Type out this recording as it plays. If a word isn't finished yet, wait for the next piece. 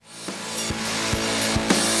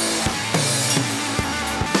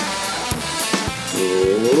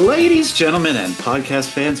Ladies, gentlemen, and podcast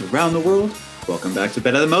fans around the world, welcome back to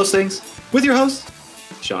Better Than Most Things with your hosts,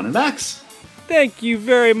 Sean and Max. Thank you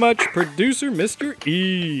very much, producer Mr.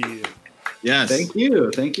 E. Yes. Thank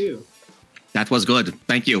you. That was good.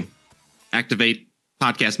 Thank you. Activate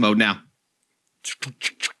podcast mode now.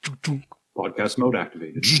 Podcast mode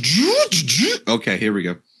activated. Okay, here we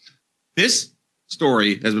go. This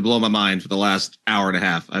story has been blowing my mind for the last hour and a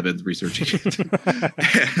half. I've been researching it.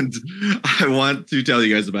 And I want to tell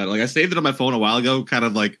you guys about it. Like, I saved it on my phone a while ago, kind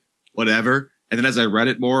of like whatever. And then as I read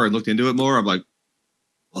it more and looked into it more, I'm like,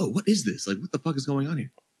 oh, what is this? Like, what the fuck is going on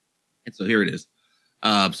here? And so here it is.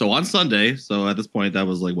 So on Sunday, so at this point, that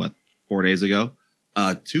was like, 4 days ago,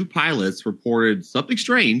 2 pilots reported something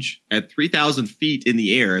strange at 3,000 feet in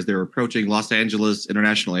the air as they were approaching Los Angeles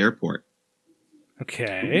International Airport.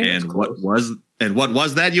 Okay. And what was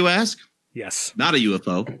that, you ask? Yes. Not a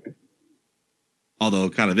UFO. Although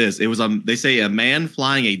it kind of is. It was they say a man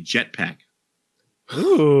flying a jetpack.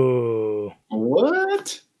 Ooh.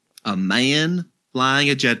 What? A man flying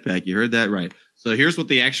a jetpack. You heard that right. So here's what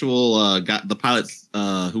the actual the pilot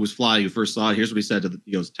who was flying, who first saw it. Here's what he said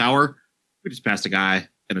he goes, "Tower, we just passed a guy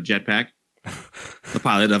in a jetpack." The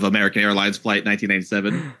pilot of American Airlines flight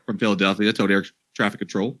 1997 from Philadelphia told air traffic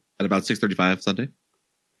control at about 6:35 Sunday.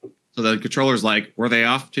 So the controller's like, "Were they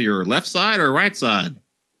off to your left side or right side?"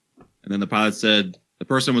 And then the pilot said the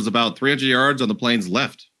person was about 300 yards on the plane's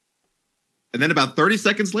left. And then about 30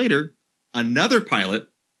 seconds later, another pilot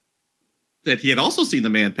said he had also seen the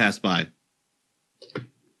man pass by.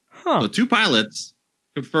 Huh. So 2 pilots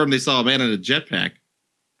confirmed they saw a man in a jetpack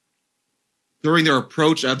during their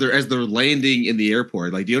approach as they're landing in the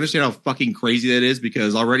airport. Like, do you understand how fucking crazy that is?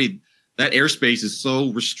 Because already that airspace is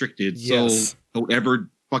so restricted. Yes. So don't ever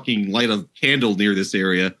fucking light a candle near this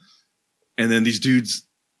area. And then these dudes,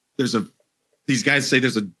 these guys say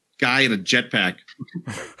there's a guy in a jetpack,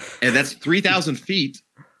 and that's 3,000 feet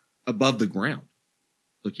above the ground.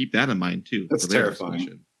 So keep that in mind too. That's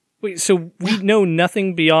terrifying. Wait, so we know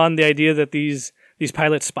nothing beyond the idea that these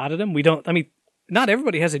pilots spotted him? We don't, I mean, not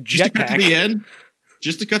everybody has a jetpack.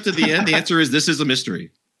 Just to cut to the end, the answer is this is a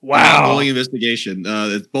mystery. Wow. Ongoing investigation.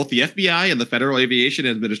 Both the FBI and the Federal Aviation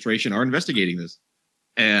Administration are investigating this.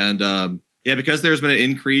 And because there's been an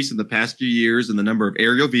increase in the past few years in the number of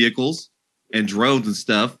aerial vehicles and drones and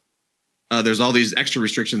stuff, there's all these extra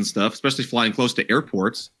restrictions and stuff, especially flying close to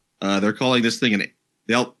airports. They're calling this thing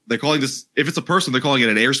they're calling this, if it's a person, they're calling it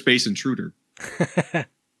an airspace intruder,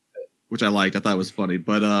 which I liked. I thought it was funny.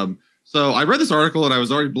 But so I read this article and I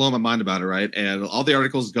was already blowing my mind about it, right? And all the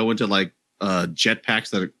articles go into like jetpacks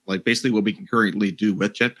that are like basically what we can currently do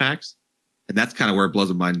with jetpacks. And that's kind of where it blows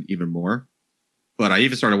my mind even more. But I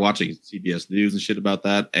even started watching CBS News and shit about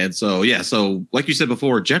that. And so, yeah, so like you said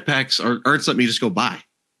before, jetpacks aren't something you just go buy.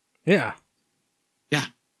 Yeah. Yeah.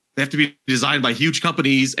 They have to be designed by huge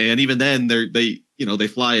companies. And even then they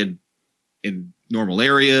fly in normal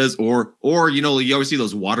areas or, you always see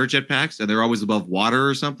those water jetpacks and they're always above water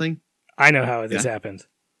or something. I know how this happened.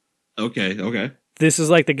 Okay. This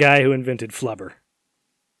is like the guy who invented flubber.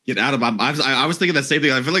 Get out of my, I was thinking that same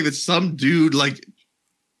thing. I feel like there's some dude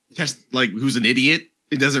who's an idiot.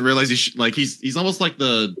 He doesn't realize he's almost like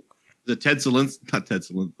the Ted Selinsky, not Ted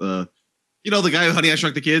Selinsky. The guy who Honey I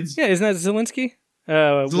Shrunk the Kids. Yeah, isn't that Zelensky?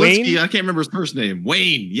 Zelensky, Wayne? I can't remember his first name.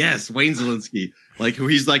 Wayne, yes, Wayne Zelensky. Like,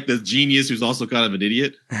 he's like the genius who's also kind of an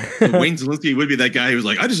idiot. So Wayne Zelensky would be that guy who's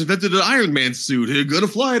like, I just invented an Iron Man suit. I'm gonna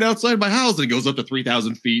fly it outside my house, and it goes up to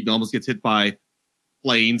 3,000 feet and almost gets hit by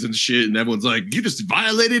planes and shit. And everyone's like, you just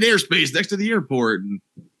violated airspace next to the airport and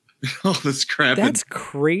all this crap. That's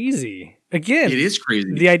crazy. Again, it is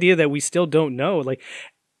crazy. The idea that we still don't know,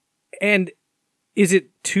 and is it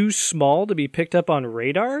too small to be picked up on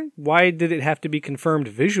radar? Why did it have to be confirmed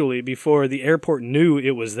visually before the airport knew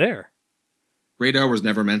it was there? Radar was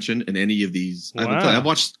never mentioned in any of these. Wow.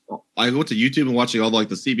 I went to YouTube and watching all the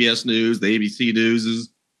CBS News, the ABC News,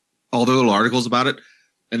 all their little articles about it,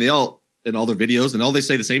 and all their videos, and all they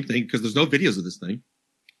say the same thing because there's no videos of this thing.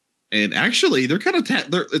 And actually, they're kind of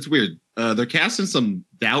it's weird. They're casting some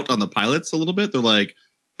doubt on the pilots a little bit. They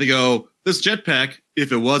go, this jetpack,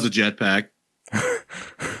 if it was a jetpack,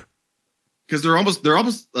 because they're almost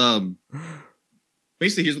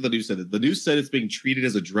basically, here's what the news said. The news said it's being treated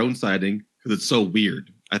as a drone sighting because it's so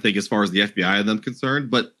weird, I think, as far as the FBI and them concerned.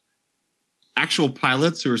 But actual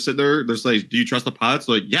pilots who are sitting there, they're like, do you trust the pilots?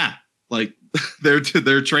 Like, yeah. Like,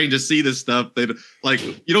 they're trained to see this stuff. You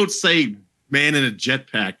don't say man in a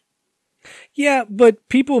jetpack. Yeah, but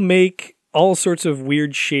people make all sorts of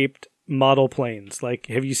weird shaped model planes. Like,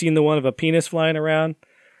 have you seen the one of a penis flying around?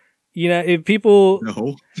 if people,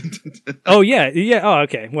 No. oh yeah, oh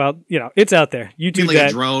okay, well, it's out there. You do like that.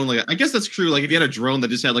 a drone, I guess that's true. Like if you had a drone that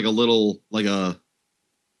just had like a little, like a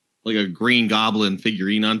Green Goblin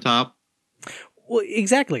figurine on top. Well,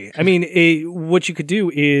 exactly. I mean, what you could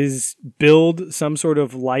do is build some sort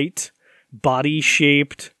of light,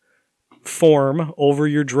 body-shaped form over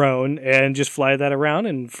your drone and just fly that around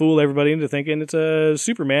and fool everybody into thinking it's a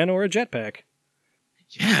Superman or a jetpack.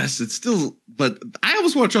 Yes, it's still, but I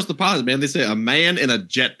almost want to trust the pilot, man. They say a man in a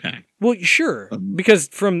jetpack. Well, sure, because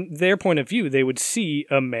from their point of view, they would see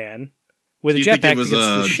a man with a jetpack. Think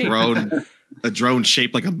it was a drone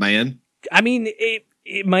shaped like a man? I mean,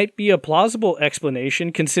 it might be a plausible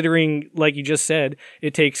explanation, considering, like you just said,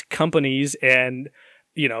 it takes companies and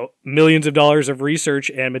millions of dollars of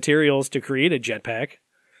research and materials to create a jetpack.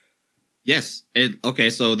 Yes. Okay,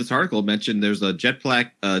 so this article mentioned there's a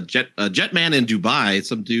jetman in Dubai,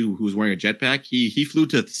 some dude who was wearing a jetpack. He flew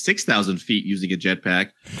to 6,000 feet using a jetpack,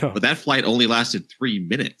 but that flight only lasted 3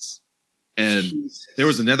 minutes. And there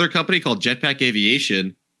was another company called Jetpack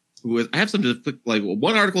Aviation I have some, like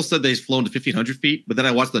one article said they've flown to 1,500 feet, but then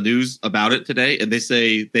I watched the news about it today, and they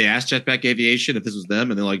say they asked Jetpack Aviation if this was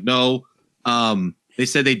them, and they're like, no. They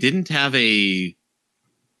said they didn't have a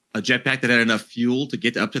jetpack that had enough fuel to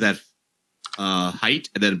get up to that height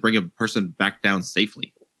and then bring a person back down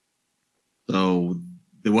safely. So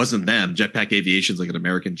it wasn't them. Jetpack Aviation is like an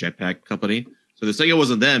American jetpack company. So they're saying it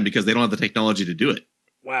wasn't them because they don't have the technology to do it.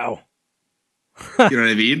 Wow. You know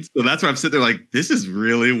what I mean? So that's why I'm sitting there like, this is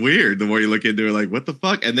really weird. The more you look into it, like, what the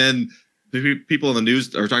fuck? And then the people in the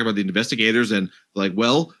news are talking about the investigators and like,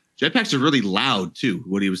 well, jetpacks are really loud too,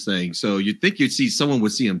 what he was saying. So you'd think someone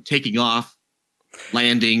would see him taking off,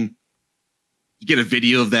 landing. You get a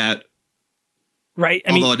video of that. Right.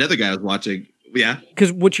 Although another guy was watching. Yeah.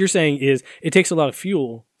 Because what you're saying is it takes a lot of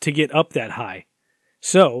fuel to get up that high.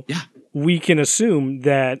 So we can assume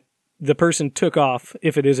that the person took off,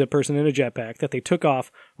 if it is a person in a jetpack, that they took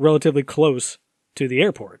off relatively close to the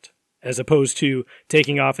airport, as opposed to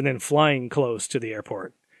taking off and then flying close to the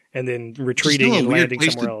airport and then retreating and landing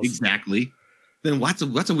somewhere else. Exactly. Then what's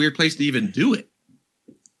a weird place to even do it?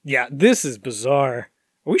 Yeah, this is bizarre.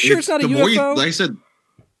 Are we sure it's not a UFO? Like I said,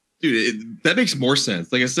 dude, that makes more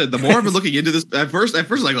sense. Like I said, the more I've been looking into this, at first, like,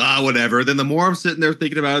 whatever. Then the more I'm sitting there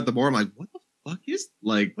thinking about it, the more I'm like, what the fuck is,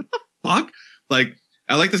 like, what the fuck? Like,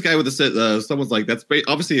 I like this guy with the someone's like,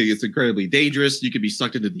 obviously it's incredibly dangerous. You could be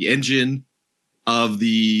sucked into the engine of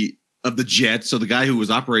the jet. So the guy who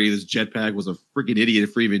was operating this jetpack was a freaking idiot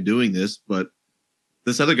for even doing this. But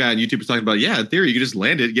this other guy on YouTube was talking about, in theory, you could just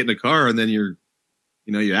land it, get in a car, and then you're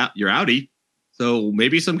outie. So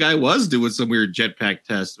maybe some guy was doing some weird jetpack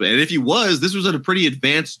test. And if he was, this was at a pretty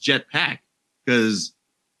advanced jetpack because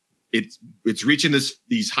it's reaching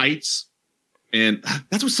these heights. And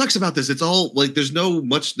that's what sucks about this. It's all like there's no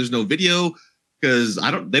video because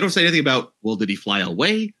they don't say anything about, well, did he fly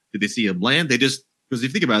away? Did they see him land? They just, because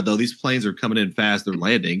if you think about it though, these planes are coming in fast, they're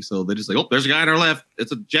landing. So they're just like, oh, there's a guy on our left.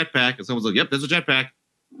 It's a jetpack. And someone's like, yep, there's a jetpack.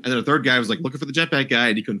 And then a third guy was like looking for the jetpack guy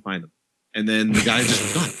and he couldn't find him. And then the guy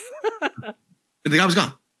just gone. And the guy was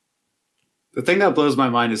gone. The thing that blows my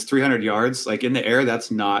mind is 300 yards, like in the air, that's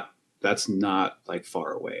not like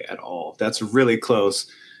far away at all. That's really close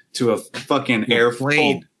to a fucking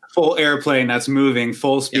full airplane that's moving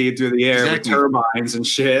full speed through the air with turbines and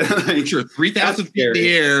shit. Like, sure, 3,000 feet in the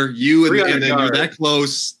air, and then you're that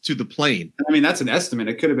close to the plane. I mean, that's an estimate.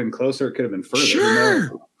 It could have been closer. It could have been further.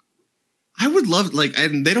 Sure. I would love,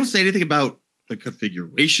 and they don't say anything about the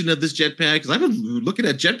configuration of this jetpack because I've been looking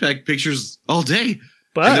at jetpack pictures all day.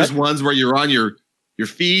 But there's ones where you're on your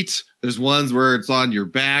feet. There's ones where it's on your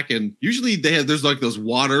back, and usually there's like those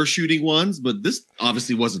water shooting ones, but this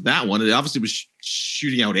obviously wasn't that one. It obviously was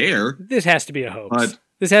shooting out air. This has to be a hoax.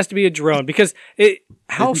 This has to be a drone because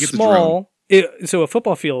how small? So a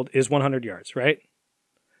football field is 100 yards, right?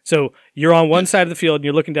 So you're on one side of the field and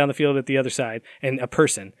you're looking down the field at the other side, and a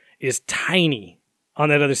person is tiny on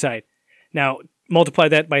that other side. Now multiply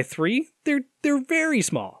that by 3; they're very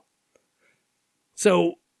small.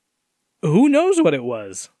 So who knows what it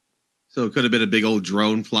was? So it could have been a big old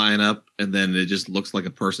drone flying up, and then it just looks like a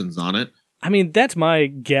person's on it. I mean, that's my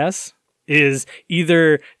guess. Is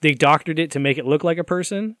either they doctored it to make it look like a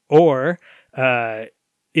person, or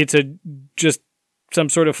it's just some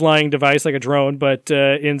sort of flying device like a drone, but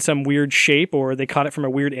in some weird shape, or they caught it from a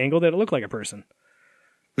weird angle that it looked like a person.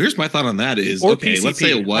 Here's my thought on that: is or okay, PCP. Let's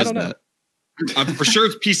say it was that. For sure,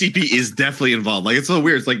 it's PCP is definitely involved. Like it's so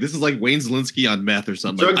weird. It's like this is like Wayne Zelinsky on meth or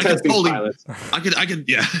something. Drug testing pilots. I could,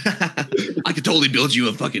 yeah. I could totally build you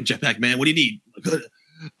a fucking jetpack, man. What do you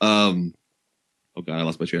need? Oh god, I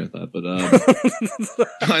lost my train of thought. But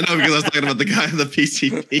I know, because I was talking about the guy in the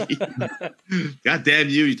PCP. God damn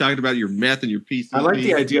you! You talking about your meth and your PCP. I like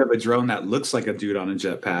the idea of a drone that looks like a dude on a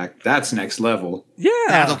jetpack. That's next level.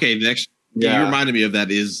 Yeah. Okay. Next. Yeah, you reminded me of that.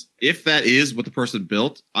 Is if that is what the person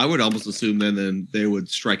built, I would almost assume then they would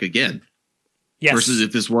strike again. Yes. Versus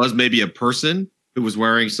if this was maybe a person who was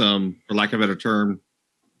wearing some, for lack of a better term,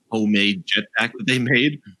 homemade jetpack that they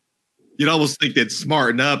made, you'd almost think they'd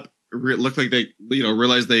smarten up, look like they,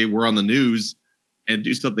 realize they were on the news and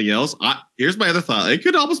do something else. Here's my other thought. It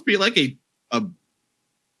could almost be like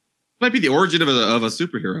might be the origin of a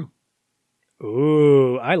superhero.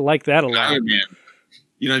 Ooh, I like that a lot. Iron Man.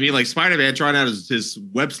 You know what I mean? Like Spider-Man trying out his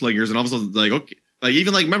web slingers, and all of a sudden, like, okay, like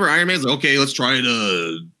even like remember Iron Man's like, okay, let's try it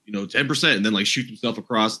 10%, and then like shoot himself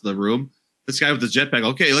across the room. This guy with his jetpack,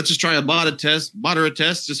 okay, let's just try a moderate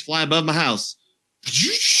test, just fly above my house.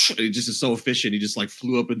 He just is so efficient. He just like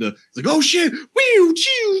flew up into, it's like, oh shit, whew,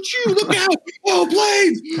 choo, choo, look out, oh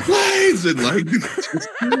planes, and like,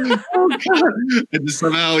 oh god, and just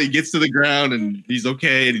somehow he gets to the ground and he's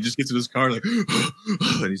okay, and he just gets in his car like,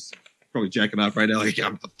 and he's probably jacking off right now. Like,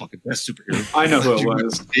 I'm the fucking best superhero. I know who it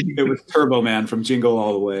was. It was Turbo Man from Jingle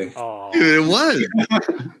All the Way. Oh, it was.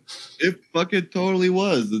 It fucking totally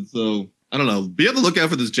was. And so I don't know. Be on the lookout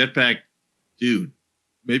for this jetpack dude.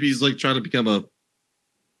 Maybe he's like trying to become an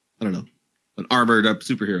armored up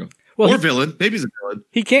superhero or villain. Maybe he's a villain.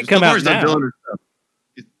 He can't come out now. Well,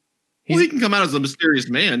 he can come out as a mysterious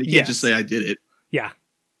man. He can't just say I did it. Yeah.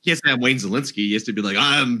 He has to have Wayne Zelinsky. He has to be like,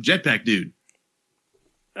 I'm jetpack dude.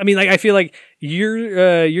 I mean, like, I feel like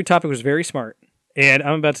your topic was very smart, and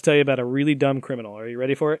I'm about to tell you about a really dumb criminal. Are you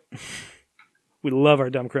ready for it? We love our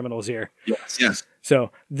dumb criminals here. Yes. So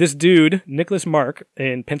this dude, Nicholas Mark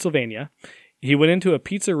in Pennsylvania, he went into a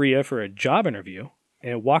pizzeria for a job interview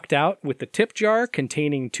and walked out with the tip jar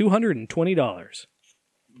containing $220.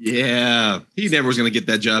 Yeah. He never was going to get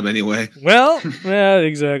that job anyway. Well, yeah,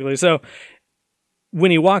 exactly. So when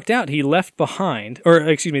he walked out, he left behind,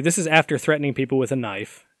 this is after threatening people with a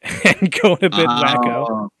knife and going a bit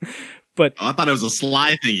wacko. But I thought it was a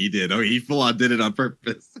sly thing he did. Oh, he full on did it on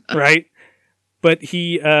purpose. Right. But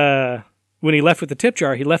he, when he left with the tip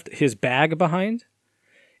jar, he left his bag behind,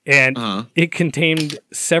 and it contained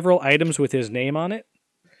several items with his name on it.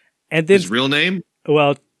 And then, his real name?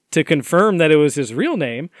 Well, to confirm that it was his real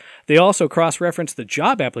name, they also cross-referenced the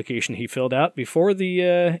job application he filled out before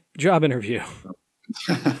the job interview.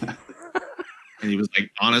 And he was like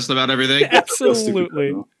honest about everything? Absolutely.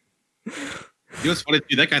 You know what's funny?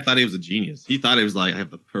 That guy thought he was a genius. He thought he was like, I have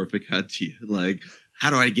the perfect idea. Like, how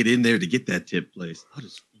do I get in there to get that tip place? I'll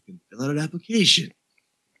just fucking fill out an application.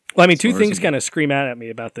 Well, I mean, two things kind of scream out at me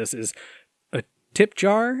about this is a tip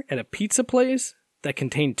jar at a pizza place that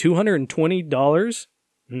contained $220.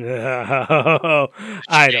 No,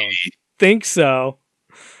 I don't think so.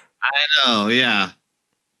 I know, yeah.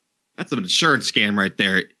 That's an insurance scam right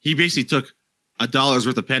there. He basically took $1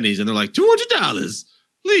 worth of pennies and they're like, $200.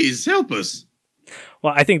 Please help us.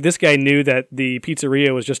 Well, I think this guy knew that the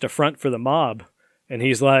pizzeria was just a front for the mob. And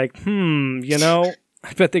he's like, I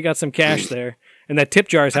bet they got some cash there. And that tip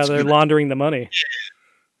jar is how they're laundering the money.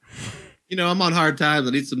 I'm on hard times.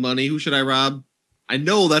 I need some money. Who should I rob? I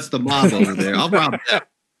know that's the mob over there. I'll rob them.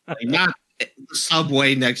 Like, not the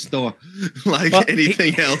Subway next door. Like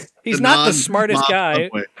anything else. He's not the smartest guy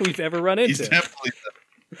we've ever run into. He's definitely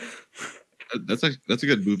that's a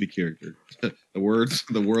good movie character. The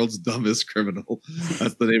world's dumbest criminal.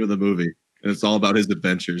 That's the name of the movie. And it's all about his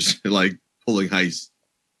adventures, like pulling heists.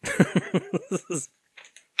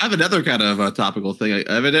 I have another kind of topical thing.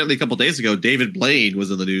 Evidently, a couple days ago, David Blaine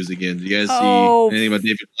was in the news again. Did you guys see anything about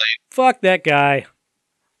David Blaine? Fuck that guy.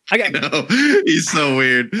 I know. He's so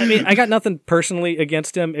weird. I mean, I got nothing personally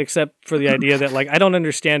against him except for the idea that, like, I don't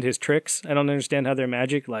understand his tricks. I don't understand how they're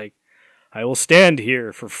magic. Like, I will stand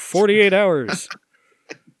here for 48 hours.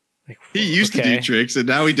 Like, he used to do tricks, and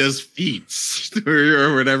now he does feats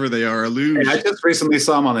or whatever they are. Hey, I just recently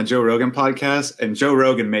saw him on the Joe Rogan podcast, and Joe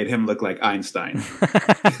Rogan made him look like Einstein.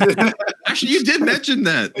 Actually, you did mention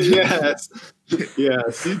that. Yes.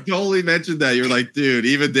 You totally mentioned that. You were like, dude,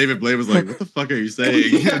 even David Blaine was like, what the fuck are you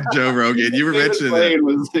saying? Joe Rogan, you were mentioning Blaine that.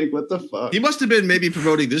 Was like, what the fuck? He must have been maybe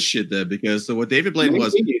promoting this shit then, because so what David Blaine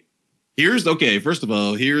was, first of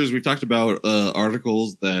all, we've talked about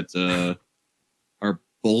articles that are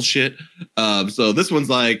bullshit. So this one's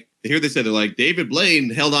like, here they said, they're like, David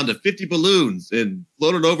Blaine held on to 50 balloons and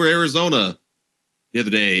floated over Arizona the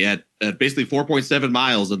other day at basically 4.7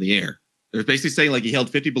 miles in the air. They're basically saying like he held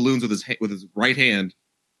 50 balloons with his right hand,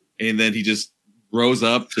 and then he just rose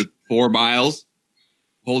up to 4 miles.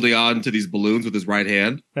 holding on to these balloons with his right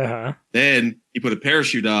hand. Uh-huh. Then he put a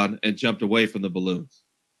parachute on and jumped away from the balloons.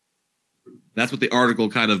 That's what the article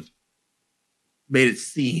kind of made it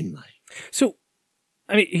seem like. So,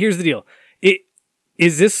 I mean, here's the deal.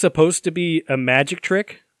 Is this supposed to be a magic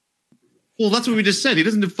trick? Well, that's what we just said. He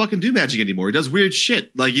doesn't fucking do magic anymore. He does weird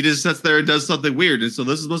shit. Like, he just sits there and does something weird. And so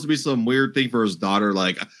this is supposed to be some weird thing for his daughter.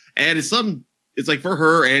 Like, and it's like for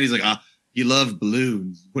her, and he's like, he loved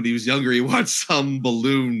balloons. When he was younger, he watched some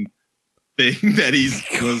balloon thing that he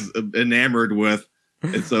was enamored with.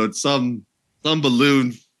 And so it's some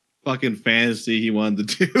balloon fucking fantasy he wanted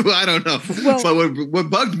to do. I don't know. Well, but what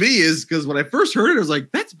bugged me is because when I first heard it, I was like,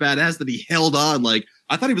 that's badass that he held on. Like,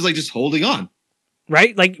 I thought he was like just holding on.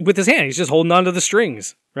 Right? Like with his hand. He's just holding on to the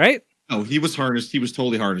strings, right? Oh, he was harnessed. He was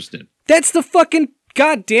totally harnessed in. That's the fucking...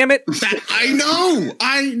 God damn it.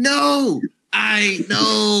 I know.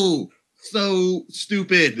 So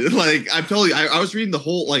stupid. Like, I'm totally... I was reading the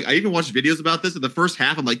whole... Like, I even watched videos about this. In the first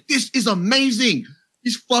half, I'm like, this is amazing.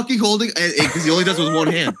 He's fucking holding... Because he only does it with one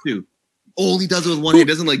hand, too. Only does it with one hand.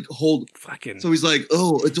 Doesn't, like, hold... Fucking... So he's like,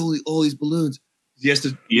 it's only all these balloons. He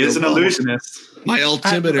is an illusionist. My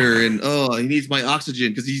altimeter, and he needs my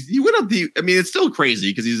oxygen. Because he went up the... I mean, it's still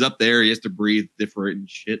crazy, because he's up there. He has to breathe different and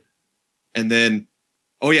shit. And then...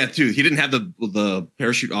 Oh, yeah, too. He didn't have the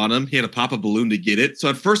parachute on him. He had to pop a balloon to get it. So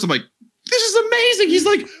at first, I'm like, this is amazing. He's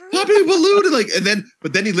like popping a balloon.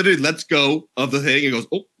 But then he literally lets go of the thing and goes,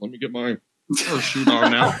 let me get my parachute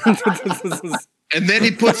on now. And then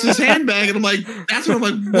he puts his hand back, and I'm like, that's when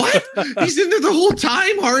I'm like, what? He's in there the whole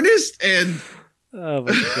time, harnessed. And oh,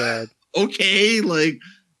 my God. Okay. Like,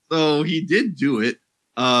 so he did do it.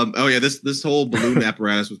 This whole balloon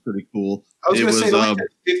apparatus was pretty cool. I was going to say,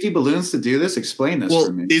 50 balloons to do this. Explain this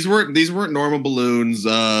for me. These weren't normal balloons.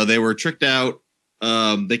 They were tricked out.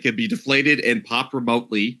 They could be deflated and popped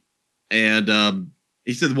remotely. And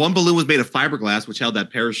he said one balloon was made of fiberglass, which held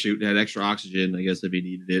that parachute and had extra oxygen, I guess, if he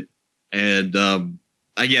needed it. And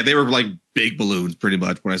they were like big balloons, pretty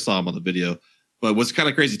much, when I saw him on the video. But what's kind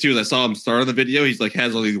of crazy too is I saw him start on the video. He's like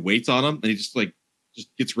has all these weights on him, and he just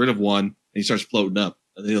gets rid of one, and he starts floating up.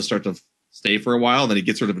 And then he'll start to stay for a while, and then he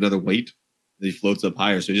gets rid of another weight, and he floats up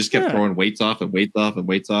higher. So he just kept throwing weights off and weights off and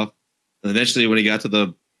weights off. And eventually, when he got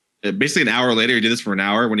to basically an hour later, he did this for an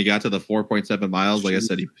hour. When he got to the 4.7 miles, like I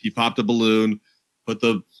said, he popped a balloon, put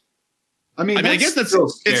the... I guess it's still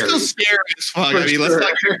scary as fuck. I mean, let's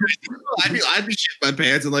not... I'd be shitting my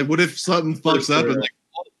pants, and like, what if something fucks up and like,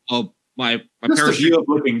 my parachute... Of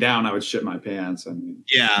looking down, I would shit my pants. I mean...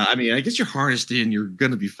 Yeah, I mean, I guess you're harnessed in, you're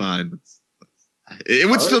going to be fine. It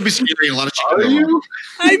would still be scary. A lot of shit could go wrong.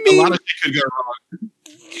 A lot of shit could go wrong.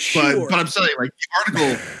 Sure. But I'm saying, like, the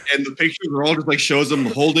article and the pictures are all just like shows him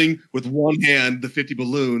holding with one hand the 50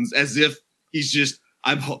 balloons as if he's just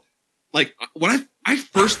like when I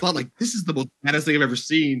first thought like this is the most badass thing I've ever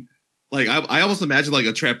seen. Like I almost imagine like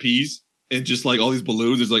a trapeze and just like all these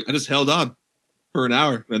balloons. It's like I just held on for an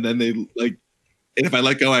hour and then they like, and if I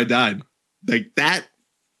let go, I died. Like that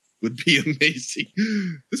would be amazing.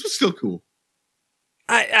 This was still cool.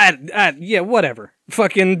 Yeah, whatever.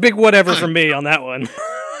 Fucking big whatever from me on that one.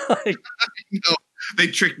 No, they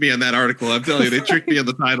tricked me on that article. I'm telling you, they tricked me on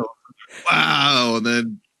the title. Wow, and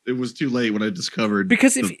then it was too late when I discovered.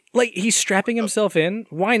 Because if he's strapping himself in,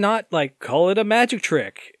 why not like call it a magic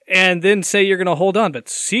trick and then say you're gonna hold on, but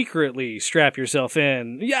secretly strap yourself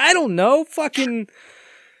in? Yeah, I don't know. Fucking. You know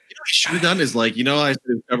what he should have done is like I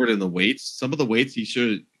said covered in the weights. Some of the weights he should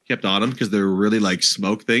have kept on him because they're really like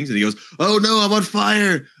smoke things, and he goes, "Oh no, I'm on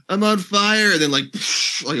fire! I'm on fire!" And then like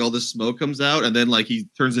all this smoke comes out, and then like he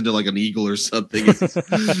turns into like an eagle or something.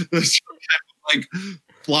 It's like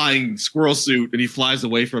flying squirrel suit, and he flies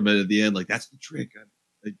away from it at the end. Like that's the trick.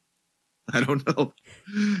 I don't know.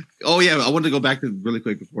 Oh yeah, I wanted to go back to really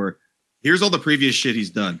quick before. Here's all the previous shit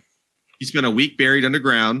he's done. He spent a week buried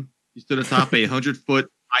underground. He stood atop a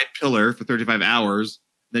 100-foot high pillar for 35 hours.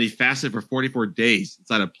 Then he fasted for 44 days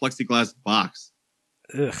inside a plexiglass box.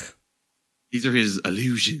 Ugh. These are his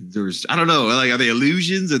illusions, or I don't know. Like, are they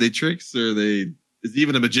illusions? Are they tricks? Is he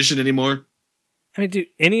even a magician anymore? I mean, do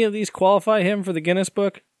any of these qualify him for the Guinness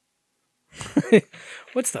Book?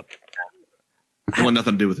 What's the? They want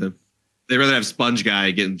nothing to do with him. They'd rather have Sponge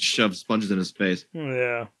Guy getting shoved sponges in his face.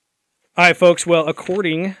 Yeah. All right, folks. Well,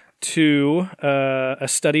 according to a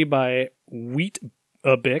study by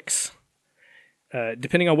Wheatbix,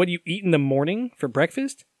 depending on what you eat in the morning for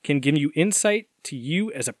breakfast, can give you insight to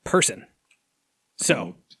you as a person.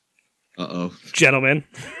 So, gentlemen,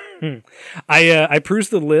 I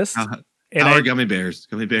perused the list. How are gummy bears?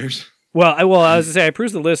 Gummy bears? Well, I was going to say I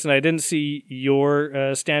perused the list and I didn't see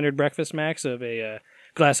your standard breakfast, Max, of a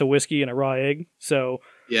glass of whiskey and a raw egg. So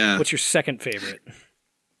Yeah. What's your second favorite?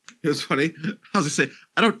 It was funny. I was gonna say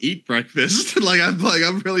I don't eat breakfast.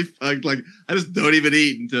 I'm really fucked. Like I just don't even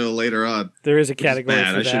eat until later on. There is a category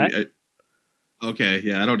for that. Okay,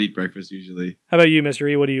 yeah, I don't eat breakfast usually. How about you, Mr.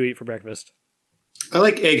 E? What do you eat for breakfast? I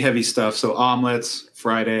like egg-heavy stuff, so omelets,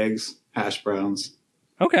 fried eggs, hash browns.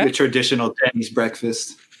 Okay. The traditional Denny's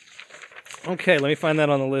breakfast. Okay, let me find that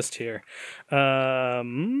on the list here.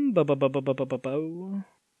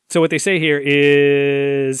 So what they say here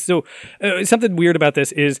is something weird about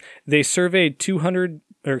this is they surveyed 2,000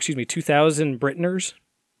 Brittoners,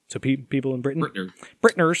 so people in Britain,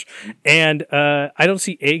 Brittoners, and I don't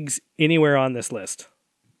see eggs anywhere on this list.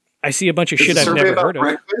 I see a bunch of shit I've never heard of.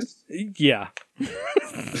 Breakfast? Yeah. Okay.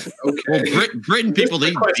 Well, Britain people they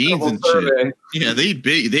eat beans and shit. Yeah, they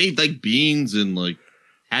eat like beans and like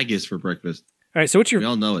haggis for breakfast. All right, so what's your we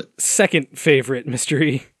all know it. Second favorite, Mr.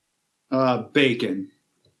 E? Bacon.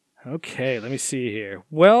 Okay, let me see here.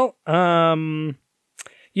 Well,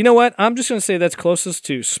 you know what? I'm just going to say that's closest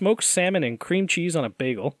to smoked salmon and cream cheese on a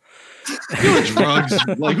bagel. Drugs.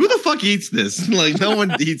 Like, who the fuck eats this? Like, no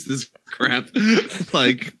one eats this crap.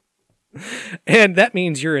 Like, and that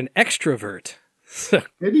means you're an extrovert.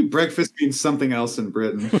 Maybe breakfast means something else in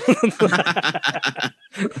Britain.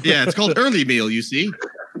 Yeah, it's called early meal, you see.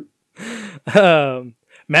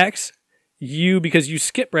 Max, because you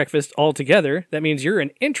skip breakfast altogether, that means you're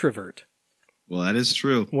an introvert. Well, that is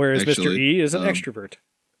true. Whereas Mr. E is an extrovert.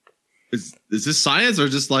 Is this science or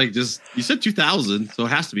just you said 2,000, so it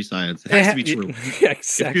has to be science. It has to be true. Yeah,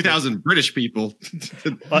 exactly. 2,000 British people.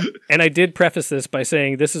 And I did preface this by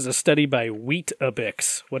saying this is a study by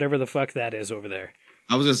Wheatabix, whatever the fuck that is over there.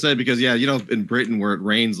 I was going to say, because, in Britain where it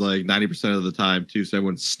rains like 90% of the time, too, so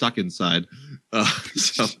everyone's stuck inside.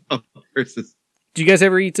 So, versus... Do you guys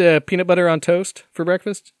ever eat peanut butter on toast for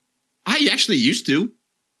breakfast? I actually used to.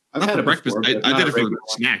 I've had it breakfast. Before, I did it for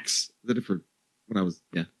snacks. I did it for when I was,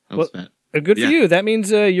 I was fat. Good for you. That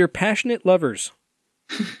means you're passionate lovers.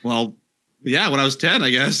 Well, yeah, when I was 10, I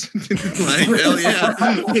guess. Like, hell yeah.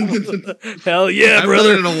 Hell yeah, brother.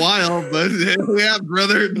 I haven't done it in a while, but hell yeah,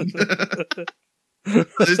 brother.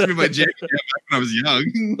 That used to be my jam back when I was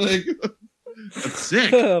young. Like, that's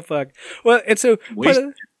sick. Oh, fuck. Well, and so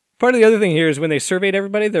part of the other thing here is when they surveyed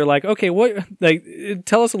everybody, they're like, okay,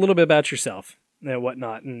 tell us a little bit about yourself and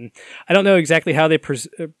whatnot. And I don't know exactly how they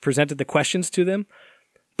presented the questions to them,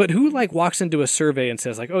 but who walks into a survey and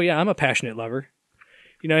says oh yeah, I'm a passionate lover.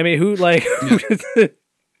 You know what I mean? Who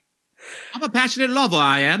I'm a passionate lover,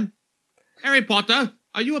 I am. Harry Potter,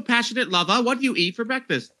 are you a passionate lover? What do you eat for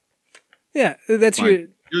breakfast? Yeah, that's fine.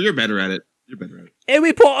 You're better at it. You're better at it.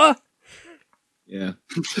 Harry Potter. Yeah.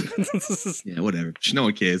 Yeah, whatever. No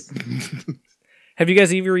one cares. Have you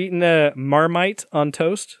guys ever eaten a Marmite on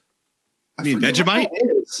toast? I mean, Vegemite?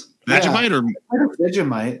 Vegemite or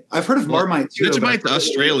Vegemite? I've heard of Marmite too. Vegemite's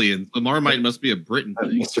Australian. The Marmite must be a Britain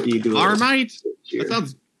thing. Marmite? That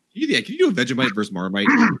sounds. Yeah, can you do a Vegemite versus Marmite?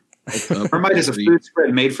 Marmite is a food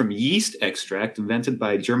spread made from yeast extract invented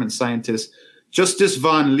by German scientist Justus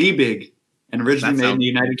von Liebig and originally made in the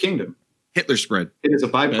United Kingdom. Hitler spread. It is a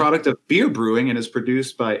byproduct of beer brewing and is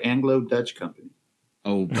produced by Anglo-Dutch company.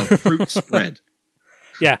 Oh, a fruit spread.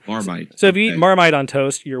 Yeah. Marmite. So if you eat Marmite on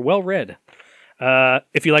toast, you're well read.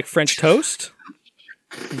 If you like French toast,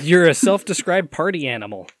 you're a self-described party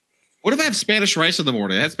animal. What if I have Spanish rice in the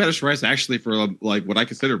morning? I had Spanish rice actually for what I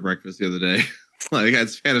consider breakfast the other day. I had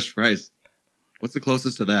Spanish rice. What's the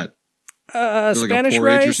closest to that? Spanish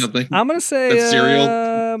rice. Or something? I'm gonna say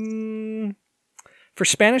cereal. For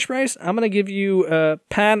Spanish rice, I'm gonna give you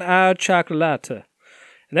pan au chocolate, and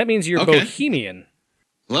that means you're bohemian.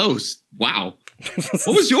 Close. Wow.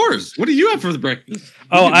 What was yours? What do you have for the breakfast?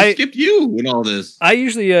 I skipped you in all this. I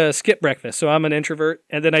usually skip breakfast, so I'm an introvert,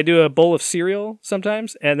 and then I do a bowl of cereal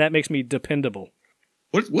sometimes, and that makes me dependable.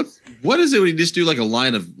 What is it when you just do a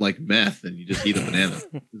line of meth and you just eat a banana?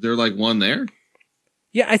 Is there one there?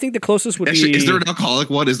 Yeah, I think the closest would be... Is there an an alcoholic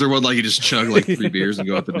one? Is there one you just chug 3 beers and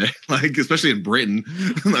go out the day? Especially in Britain.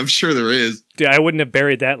 I'm sure there is. Dude, I wouldn't have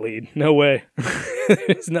buried that lead. No way.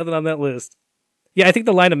 There's nothing on that list. Yeah, I think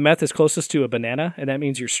the line of meth is closest to a banana, and that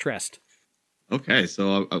means you're stressed. Okay,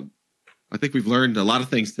 so I think we've learned a lot of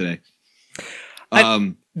things today.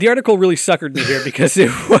 The article really suckered me here because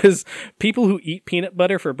it was people who eat peanut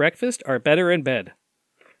butter for breakfast are better in bed.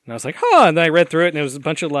 And I was like, and then I read through it, and it was a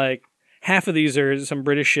bunch of half of these are some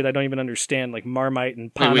British shit I don't even understand, like Marmite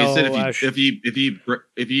and Pano. Wait, if you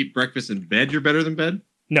eat breakfast in bed, you're better than bed?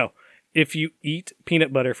 No. If you eat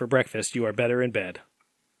peanut butter for breakfast, you are better in bed.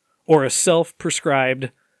 Or a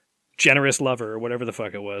self-prescribed generous lover, or whatever the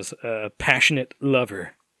fuck it was. A passionate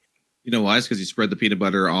lover. You know why? It's because you spread the peanut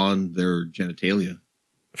butter on their genitalia.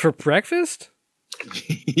 For breakfast?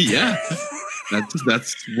 Yeah.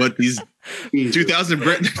 That's what these 2000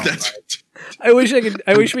 Brits. I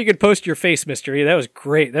wish we could post your face, Mystery. That was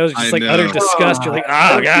great. That was just like utter disgust. You're like,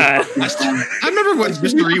 oh god. I remember when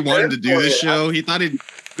Mr. E wanted to do this show. He thought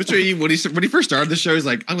Mr. E when he first started the show, he's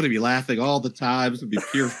like, I'm going to be laughing all the time. It's going to be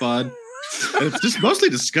pure fun. And it's just mostly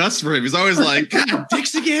disgust for him. He's always like, God,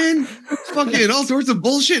 dicks again, fucking all sorts of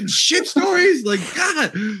bullshit and shit stories. Like,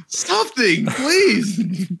 God, something,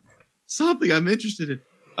 please, something. I'm interested in.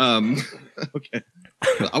 Okay.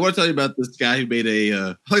 I want to tell you about this guy who made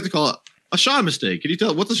I like to call it a Sean mistake. Can you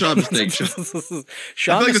tell what's a Sean mistake?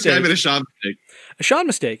 Sean I feel like this guy made a Sean mistake. A Sean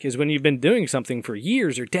mistake is when you've been doing something for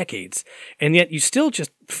years or decades, and yet you still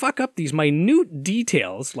just fuck up these minute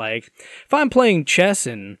details. Like if I'm playing chess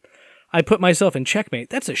and I put myself in checkmate,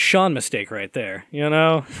 that's a Sean mistake right there. You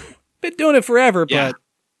know, been doing it forever, but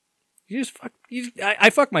you just fuck. I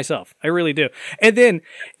fuck myself. I really do. And then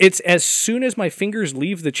it's as soon as my fingers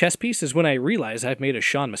leave the chess piece is when I realize I've made a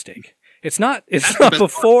Sean mistake. It's not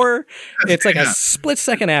before. It's like a split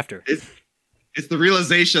second after. It's the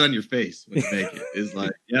realization on your face when you make it. It's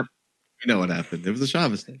like, yep, we know what happened. It was a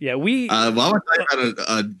Sean mistake. Yeah, we. Well, I want to tell you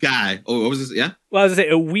about a guy. Oh, what was this? Yeah. Well, I was going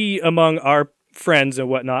to say we among our friends and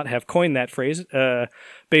whatnot have coined that phrase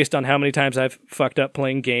based on how many times I've fucked up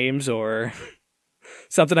playing games or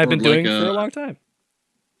something I've been doing for a long time.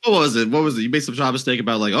 What was it? You made some Sean mistake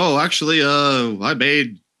about like, oh, actually, I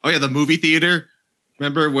made. Oh yeah, the movie theater.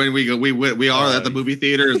 Remember when we are at the movie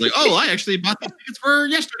theater? It's like, oh, I actually bought these tickets for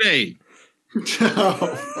yesterday.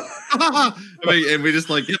 And we just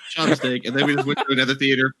like, yep, Sean mistake. And then we just went to another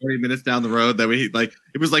theater 40 minutes down the road that we like,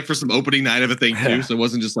 it was like for some opening night of a thing too. So it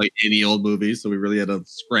wasn't just like any old movie. So we really had to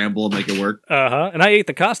scramble and make it work. And I ate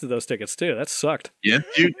the cost of those tickets too. That sucked. Yeah,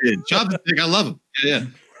 you did. Sean mistake. I love him. Yeah.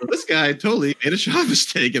 So this guy totally made a Sean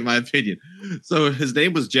mistake in my opinion. So his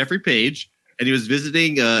name was Jeffrey Page and he was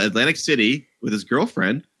visiting Atlantic City with his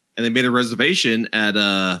girlfriend and they made a reservation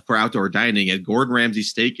for outdoor dining at Gordon Ramsay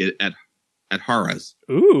Steak at Harrah's.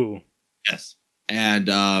 Ooh. Yes.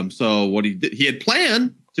 And so what he did, he had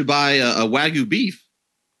planned to buy a Wagyu beef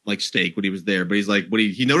like steak when he was there, but he's like,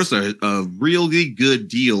 he noticed a really good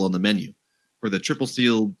deal on the menu for the triple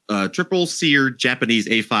seared Japanese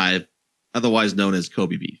A5, otherwise known as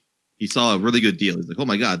Kobe beef. He saw a really good deal. He's like, oh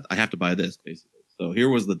my God, I have to buy this basically. So here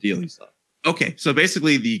was the deal he saw. Okay. So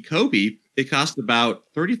basically the Kobe, it cost about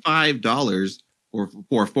 $35 for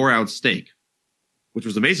a 4-ounce steak, which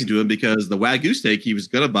was amazing to him because the Wagyu steak he was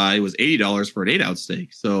going to buy was $80 for an 8-ounce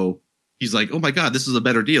steak. So he's like, oh my God, this is a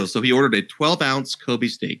better deal. So he ordered a 12-ounce Kobe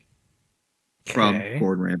steak from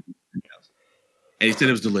Gordon Ramsay. And he said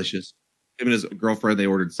it was delicious. Him and his girlfriend, they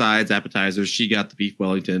ordered sides, appetizers. She got the beef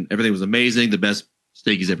Wellington. Everything was amazing. The best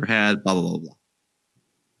steak he's ever had, blah, blah, blah, blah.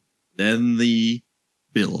 Then the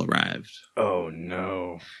bill arrived. Oh,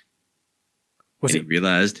 no. He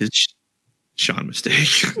realized his Sean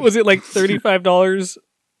mistake. Was it like $35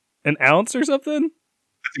 an ounce or something?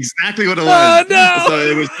 That's exactly what it was. Oh, no! So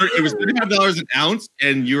it was $35 an ounce,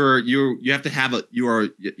 and you have to have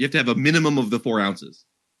a minimum of the 4 ounces.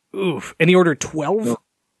 Oof! And he ordered 12. So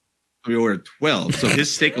he ordered 12. So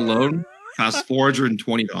his steak alone cost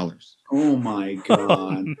 $420. Oh my God!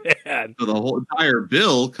 Oh, man! So the whole entire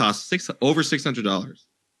bill cost over $600.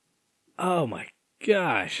 Oh my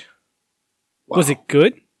gosh! Wow. Was it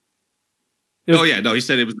good? He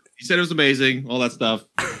said it was amazing, all that stuff.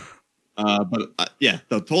 The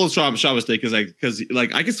total Sean mistake is because I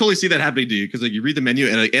can totally see that happening to you because like you read the menu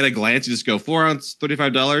and at a glance you just go 4 ounce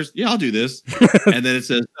 $35. Yeah, I'll do this, and then it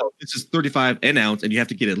says no, it's just 35 an ounce, and you have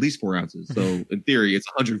to get at least 4 ounces. So in theory, it's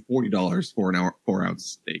 $140 for an 4 ounce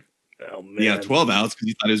steak. Oh man! He got 12 ounce because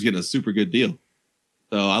he thought he was getting a super good deal.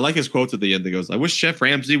 So I like his quotes at the end that goes, "I wish Chef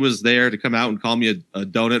Ramsay was there to come out and call me a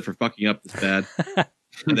donut for fucking up this bad."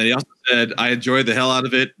 And then he also said, I enjoyed the hell out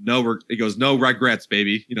of it. He goes, no regrets,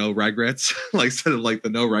 baby. You know, regrets. Instead of like the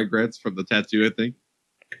no regrets from the tattoo, I think.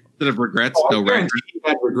 Instead of regrets, no regrets. He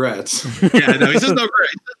had regrets. Yeah, no, he says no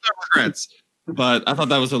regrets. But I thought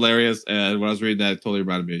that was hilarious. And when I was reading that, it totally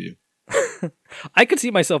reminded me of you. I could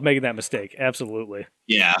see myself making that mistake. Absolutely.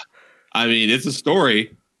 Yeah. I mean, it's a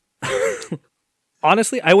story.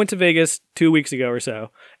 Honestly, I went to Vegas 2 weeks ago or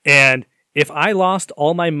so. And if I lost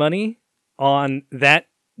all my money on that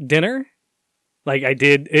dinner, like I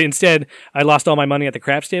did, instead, I lost all my money at the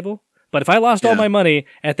craps table. But if I lost all my money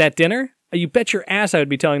at that dinner, you bet your ass I would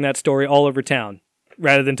be telling that story all over town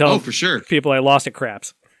rather than telling for sure. people I lost at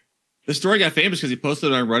craps. The story got famous because he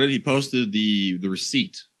posted it on Reddit. He posted the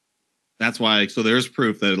receipt That's why. So there's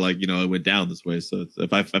proof that it went down this way. So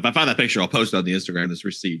if I find that picture, I'll post it on the Instagram, this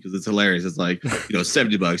receipt, because it's hilarious. It's like,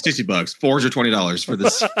 $70, $60, $420 for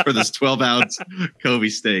this 12-ounce Kobe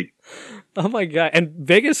steak. Oh my God. And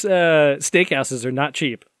Vegas steakhouses are not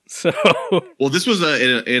cheap. So well, this was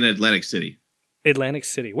in Atlantic City. Atlantic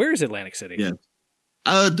City. Where is Atlantic City? Yeah.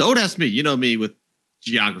 Don't ask me. You know me with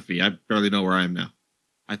geography. I barely know where I am now.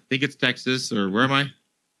 I think it's Texas, or where am I?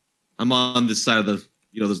 I'm on this side of the,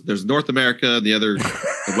 there's North America, and the other,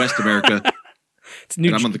 the West America. It's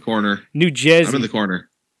I'm on the corner. New Jersey. I'm in the corner.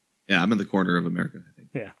 Yeah, I'm in the corner of America, I think.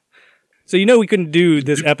 Yeah. So we couldn't do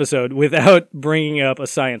this episode without bringing up a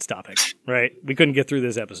science topic, right? We couldn't get through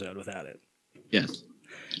this episode without it. Yes.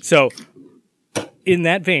 So, in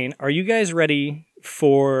that vein, are you guys ready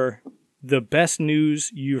for the best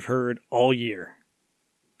news you've heard all year?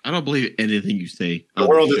 I don't believe anything you say. The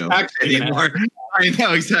world is actually anymore. I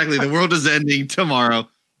know, exactly. The world is ending tomorrow.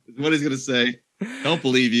 Is what he's going to say. Don't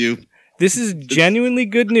believe you. This is genuinely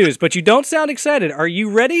good news, but you don't sound excited. Are you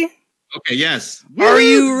ready? Okay, yes. Are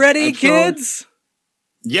you ready, kids?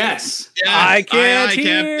 Yes. I can't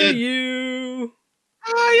hear Captain. you.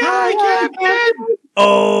 Aye, Captain.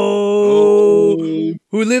 Oh,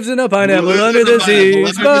 who lives in a pineapple under the sea?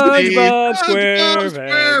 SpongeBob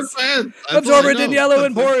SquarePants. Absorbent in yellow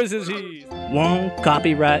and porous is he. One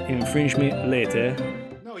copyright infringement later.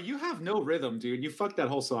 No, you have no rhythm, dude. You fucked that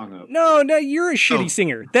whole song up. No, you're a shitty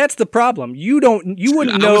singer. That's the problem. You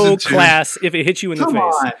wouldn't know class if it hit you in the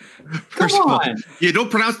face. First of all, you don't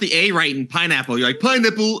pronounce the A right in pineapple. You're like,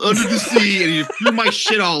 pineapple under the sea, and you threw my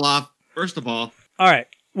shit all off. First of all. All right.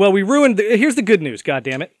 Well, we ruined here's the good news,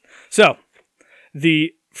 goddammit. So,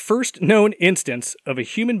 the first known instance of a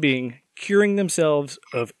human being curing themselves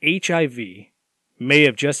of HIV may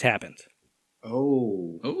have just happened.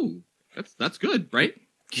 Oh, that's good, right?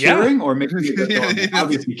 Curing or making it go dormant?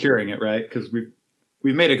 Obviously curing it, right? Because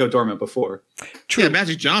we've made it go dormant before. True. Yeah,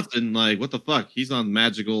 Magic Johnson, what the fuck? He's on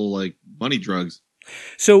magical money drugs.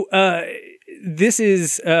 So this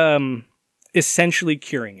is essentially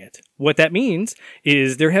curing it. What that means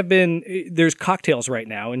is there's cocktails right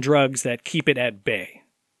now and drugs that keep it at bay.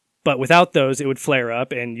 But without those, it would flare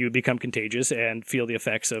up and you would become contagious and feel the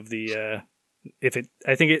effects of the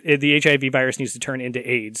the HIV virus needs to turn into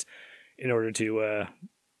AIDS in order to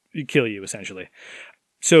kill you, essentially.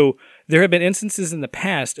 So there have been instances in the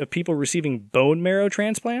past of people receiving bone marrow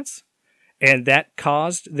transplants, and that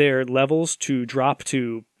caused their levels to drop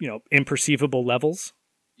to, imperceivable levels.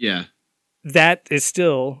 Yeah. That is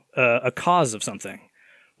still a cause of something.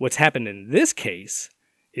 What's happened in this case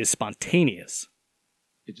is spontaneous.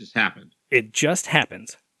 It just happened. It just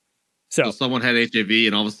happened. So someone had HIV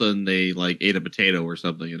and all of a sudden they ate a potato or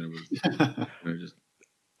something, and it was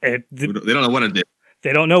they don't know what it did.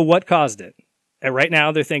 They don't know what caused it. And right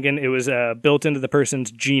now they're thinking it was built into the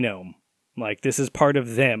person's genome. Like this is part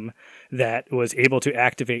of them that was able to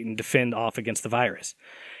activate and defend off against the virus.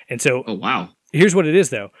 And so, oh wow. Here's what it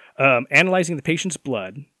is, though. Analyzing the patient's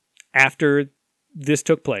blood after this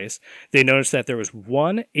took place, they noticed that there was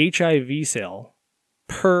one HIV cell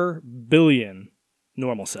per billion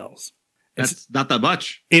normal cells. That's not that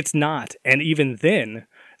much. It's not. And even then,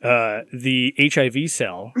 the HIV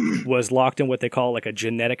cell was locked in what they call a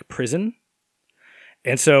genetic prison.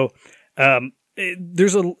 And so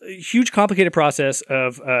there's a huge complicated process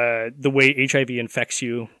of the way HIV infects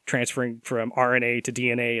you, transferring from RNA to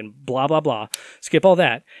DNA and blah, blah, blah. Skip all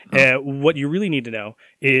that. What you really need to know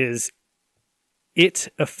is it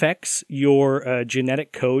affects your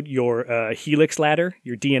genetic code, your helix ladder,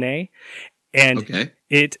 your DNA. And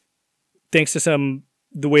it, thanks to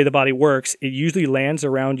the way the body works, it usually lands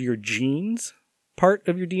around your genes part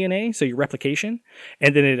of your DNA, so your replication,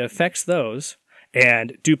 and then it affects those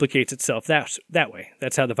and duplicates itself that way.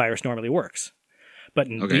 That's how the virus normally works. But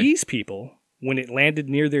in these people, when it landed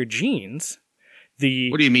near their genes,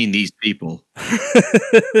 What do you mean, these people?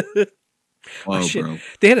 Oh, shit. Bro.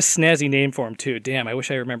 They had a snazzy name for them, too. Damn, I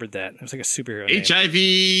wish I remembered that. It was like a superhero name. HIV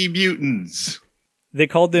mutants. They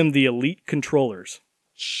called them the elite controllers.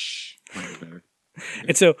 Shh.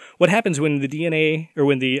 And so what happens when the DNA or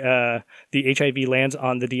when the HIV lands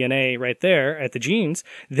on the DNA right there at the genes,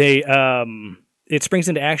 it springs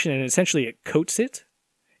into action and essentially it coats it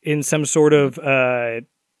in some sort of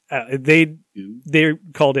they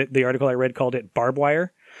called it, the article I read called it barbed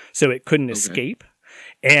wire, so it couldn't escape.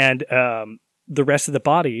 And the rest of the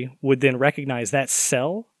body would then recognize that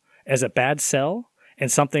cell as a bad cell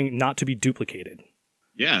and something not to be duplicated.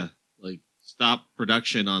 Yeah, like stop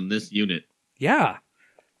production on this unit. Yeah.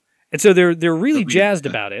 And so they're really jazzed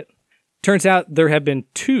about it. Turns out there have been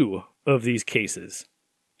 2 of these cases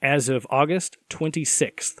as of August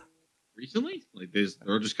 26th. Recently? Like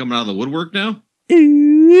they're just coming out of the woodwork now?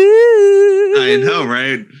 Ooh. I know,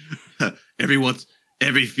 right?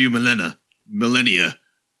 Every few millennia,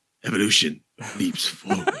 evolution leaps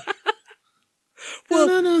forward.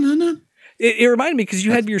 Well, no. It reminded me because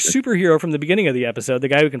you had your superhero from the beginning of the episode, the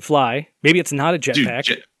guy who can fly. Maybe it's not a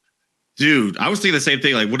jetpack. Dude, I was thinking the same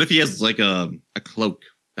thing. Like, what if he has like a cloak?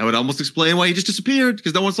 That would almost explain why he just disappeared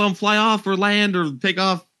because no one saw him fly off or land or take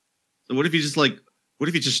off. So what if he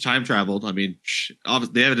just time traveled? I mean,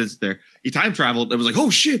 obviously the evidence is there. He time traveled and was like, oh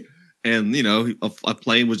shit. And, a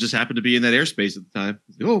plane was just happened to be in that airspace at the time.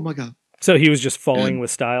 Like, oh my God. So he was just falling with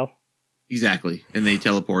style. Exactly. And they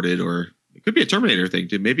teleported, or it could be a Terminator thing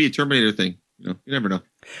too. Maybe a Terminator thing. You never know.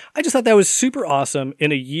 I just thought that was super awesome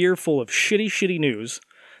in a year full of shitty news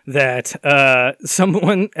that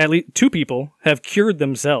someone, at least 2 people, have cured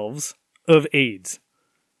themselves of AIDS,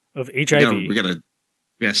 of HIV. We gotta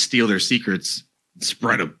steal their secrets and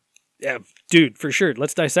spread them. Yeah, dude, for sure.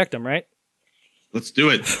 Let's dissect them, right? Let's do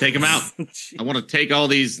it. Take them out. I want to take all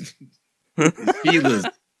these healers.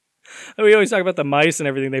 We always talk about the mice and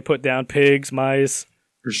everything they put down. Pigs, mice.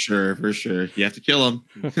 For sure. You have to kill them.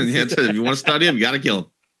 If you want to study them, you got to kill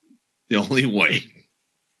them. The only way.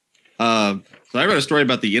 So I read a story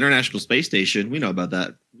about the International Space Station. We know about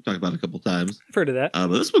that. We talked about it a couple times. I've heard of that. But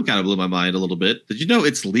this one kind of blew my mind a little bit. Did you know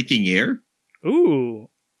it's leaking air? Ooh,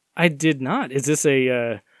 I did not. Is this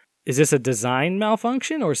a design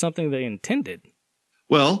malfunction or something they intended?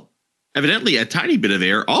 Well, evidently a tiny bit of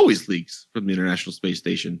air always leaks from the International Space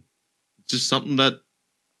Station. It's just something that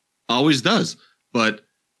always does, but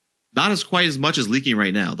not as quite as much as leaking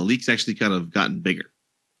right now. The leak's actually kind of gotten bigger.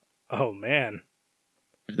 Oh, man.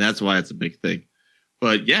 And that's why it's a big thing.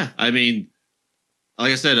 But yeah, I mean,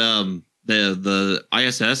 like I said, the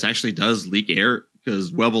ISS actually does leak air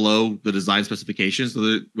because well below the design specifications.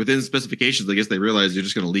 So within specifications, I guess they realize you're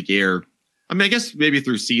just going to leak air. I mean, I guess maybe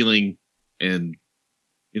through sealing and,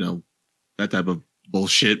 that type of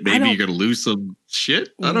bullshit. Maybe you're going to lose some shit.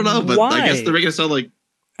 I don't know. But why? I guess they're making it sound like...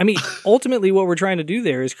 I mean, ultimately what we're trying to do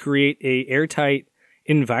there is create a airtight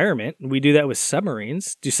environment. We do that with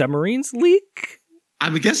submarines. Do submarines leak?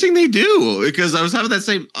 I'm guessing they do because I was having that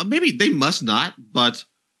same... maybe they must not, but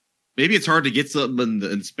maybe it's hard to get something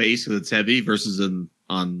in space because it's heavy versus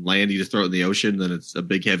on land. You just throw it in the ocean, then it's a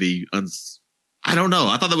big, heavy... I don't know.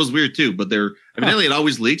 I thought that was weird too, but evidently it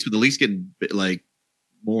always leaks, but the leak's getting like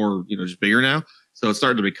more, just bigger now. So it's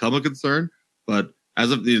starting to become a concern. But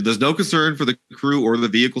as of there's no concern for the crew or the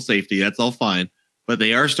vehicle safety. That's all fine. But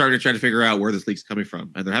they are starting to try to figure out where this leak's coming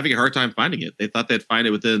from, and they're having a hard time finding it. They thought they'd find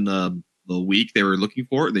it within the week they were looking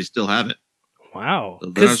for it, and they still haven't. Wow.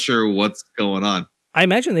 So they're not sure what's going on. I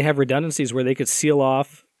imagine they have redundancies where they could seal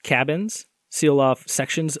off cabins, seal off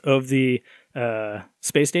sections of the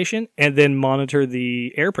space station, and then monitor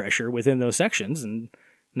the air pressure within those sections and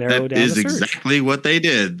narrow down the search. That is exactly what they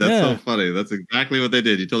did. That's so funny. That's exactly what they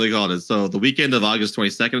did. You totally called it. So the weekend of August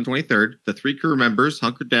 22nd and 23rd, the 3 crew members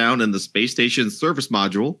hunkered down in the space station's service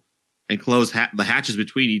module and closed the hatches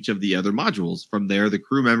between each of the other modules. From there, the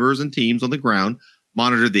crew members and teams on the ground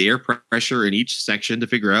monitored the air pressure in each section to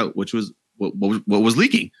figure out what was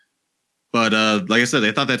leaking. But like I said,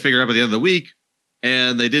 they thought they'd figure it out by the end of the week,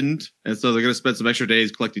 and they didn't. And so they're going to spend some extra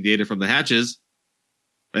days collecting data from the hatches.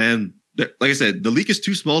 And like I said, the leak is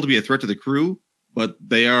too small to be a threat to the crew, but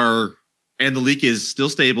the leak is still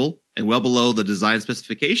stable and well below the design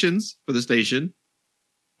specifications for the station.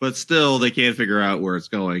 But still, they can't figure out where it's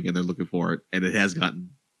going, and they're looking for it. And it has gotten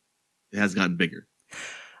bigger.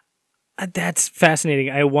 That's fascinating.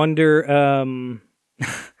 I wonder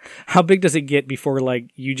how big does it get before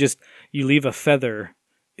you leave a feather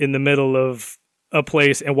in the middle of a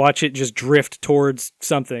place and watch it just drift towards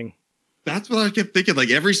something. That's what I kept thinking.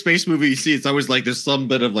 Like every space movie you see, it's always like there's some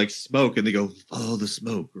bit of like smoke, and they go follow the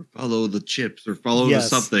smoke or follow the chips or follow the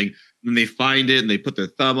something. And they find it and they put their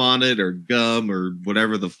thumb on it or gum or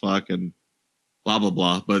whatever the fuck and blah blah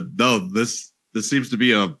blah. But no, this seems to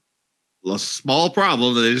be a small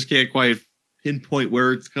problem that they just can't quite pinpoint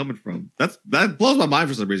where it's coming from. That blows my mind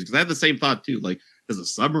for some reason because I had the same thought too. Like, does a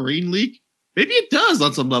submarine leak? Maybe it does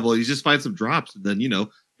on some level. You just find some drops, and then you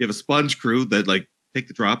have a sponge crew that like take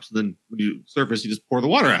the drops, and then when you surface, you just pour the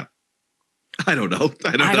water out. I don't know.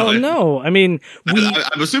 I don't know. I mean,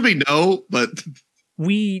 I'm assuming no, but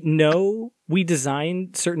we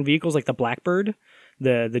designed certain vehicles like the Blackbird,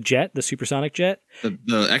 the jet, the supersonic jet,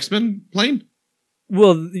 the X-Men plane.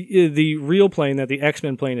 Well, the real plane that the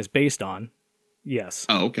X-Men plane is based on. Yes.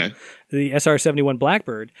 Oh, okay. The SR-71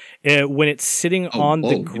 Blackbird, when it's sitting on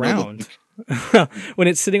the ground, when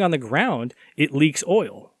it's sitting on the ground, it leaks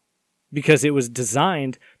oil. because it was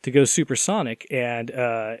designed to go supersonic, and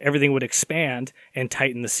everything would expand and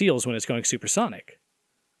tighten the seals when it's going supersonic.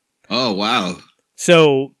 Oh, wow.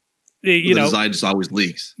 So, the design just always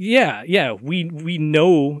leaks. Yeah. We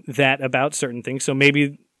know that about certain things. So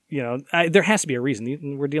maybe, there has to be a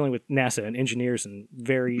reason. We're dealing with NASA and engineers and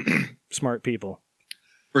very smart people.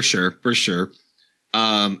 For sure.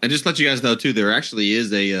 And just to let you guys know, too, there actually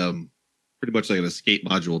is a pretty much like an escape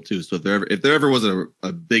module, too. So if there ever was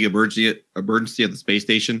a big emergency at the space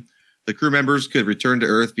station, the crew members could return to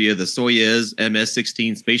Earth via the Soyuz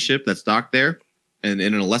MS-16 spaceship that's docked there. And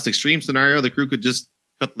in a less extreme scenario, the crew could just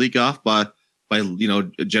cut the leak off by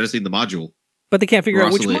jettisoning the module. But they can't figure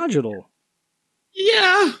out which module.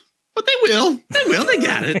 Yeah, but they will. They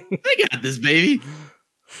got it. They got this, baby.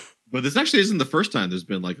 But this actually isn't the first time there's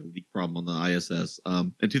been like a leak problem on the ISS.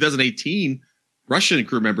 In 2018, Russian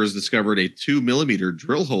crew members discovered a 2mm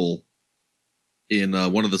drill hole in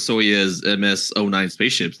one of the Soyuz MS-09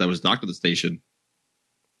 spaceships that was docked at the station.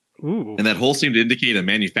 Ooh. And that hole seemed to indicate a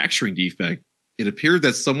manufacturing defect. It appeared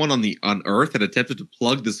that someone on Earth had attempted to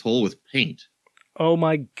plug this hole with paint. Oh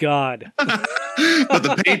my God. But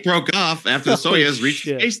the paint broke off after the Soyuz reached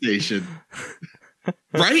the space station.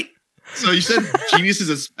 Right? So you said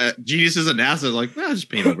geniuses at NASA like, just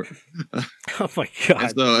paint over. Oh my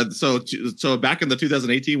God. And so back in the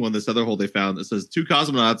 2018 one, this other hole they found, it says 2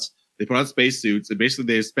 cosmonauts, they put on spacesuits, and basically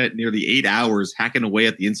they spent nearly 8 hours hacking away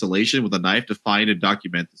at the insulation with a knife to find and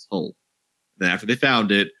document this hole. Then after they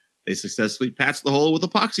found it, they successfully patched the hole with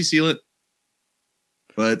epoxy sealant.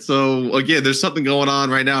 But so again, there's something going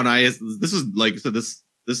on right now, and this is like so this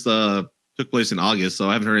took place in August, so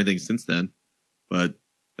I haven't heard anything since then. But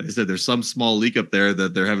like I said, there's some small leak up there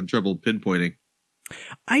that they're having trouble pinpointing.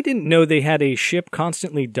 I didn't know they had a ship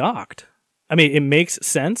constantly docked. I mean, it makes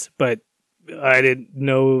sense, but I didn't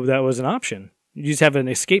know that was an option. You just have an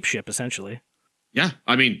escape ship, essentially. Yeah,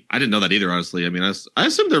 I mean, I didn't know that either, honestly. I mean, I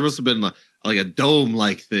assumed there must have been like a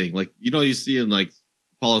dome-like thing. Like, you see in like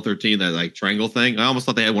Apollo 13, that like triangle thing. I almost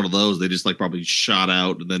thought they had one of those. They just like probably shot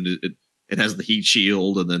out, and then it has the heat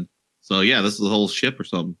shield, and then so yeah, this is the whole ship or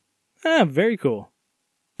something. Very cool.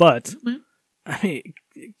 But I mean,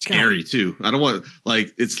 scary too. I don't want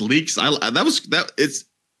it's leaks. It's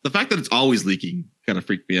the fact that it's always leaking kind of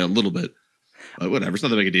freaked me out a little bit. Whatever, it's not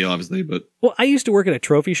that big a deal, obviously. But I used to work at a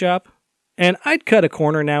trophy shop, and I'd cut a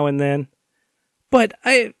corner now and then. But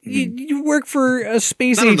you work for a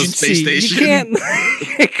space agency. You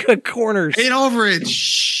can't cut corners. Ain't over it.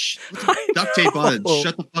 Shh. Duct tape on it.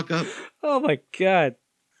 Shut the fuck up. Oh my God.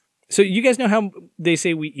 So you guys know how they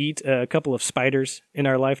say we eat a couple of spiders in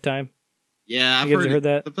our lifetime? Yeah, I've heard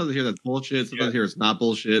that. Sometimes I hear that's bullshit. Sometimes I hear it's not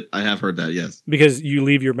bullshit. I have heard that, yes. Because you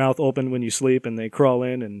leave your mouth open when you sleep and they crawl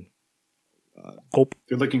in and gulp.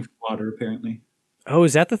 They're looking for water, apparently. Oh,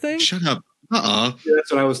 is that the thing? Shut up. Yeah,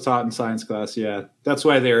 that's what I was taught in science class, yeah. That's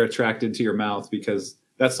why they're attracted to your mouth, because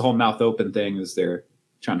that's the whole mouth open thing, is they're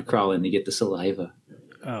trying to crawl in to get the saliva.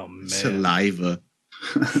 Oh, man. Saliva.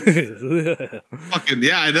 Fucking,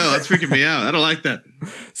 yeah, I know. That's freaking me out. I don't like that.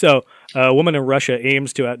 So, a woman in Russia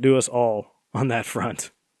aims to outdo us all on that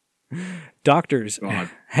front. Doctors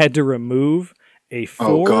had to remove a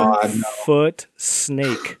 4-foot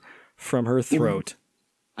snake from her throat.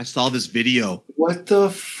 I saw this video. What the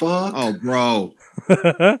fuck? Oh, bro.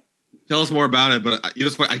 Tell us more about it. But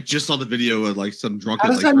I just saw the video of like some drunken.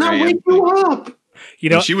 How does that not wake you up?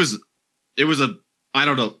 It was a. I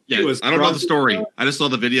don't know. Yeah, I don't know the story. I just saw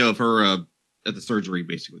the video of her at the surgery,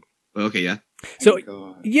 basically. Okay, yeah. So,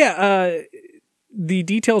 the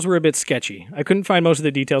details were a bit sketchy. I couldn't find most of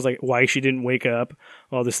the details, like why she didn't wake up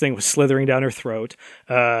while this thing was slithering down her throat.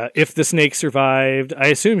 If the snake survived, I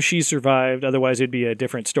assume she survived. Otherwise, it'd be a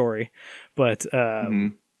different story. But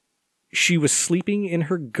she was sleeping in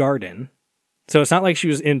her garden, so it's not like she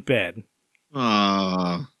was in bed.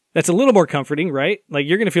 That's a little more comforting, right? Like,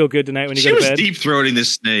 you're going to feel good tonight when you go to bed. She was deep-throating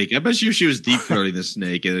this snake. I bet you she was deep-throating this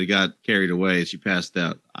snake and it got carried away and she passed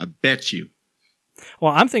out. I bet you.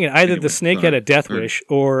 Well, I'm thinking either the snake had a death wish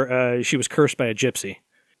or she was cursed by a gypsy.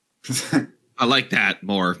 I like that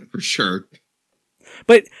more, for sure.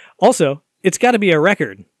 But also, it's got to be a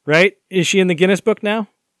record, right? Is she in the Guinness Book now?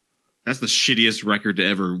 That's the shittiest record to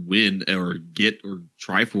ever win or get or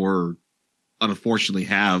try for or unfortunately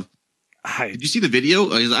have. Did you see the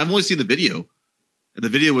video? I've only seen the video. And the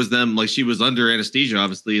video was them, like she was under anesthesia,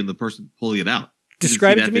 obviously, and the person pulling it out.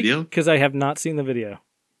 Describe it to me, because I have not seen the video.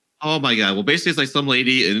 Oh my God. Well, basically it's like some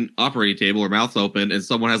lady in an operating table, her mouth's open, and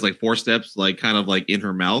someone has like 4 steps, like kind of like in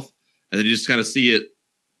her mouth. And then you just kind of see it.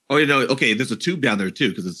 Oh, okay, there's a tube down there too,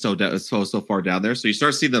 because it's so far down there. So you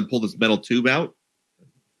start seeing them pull this metal tube out.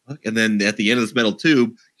 And then at the end of this metal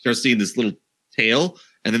tube, start seeing this little tail,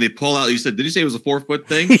 and then they pull out. Did you say it was a 4-foot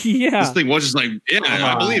thing? Yeah. This thing was just like,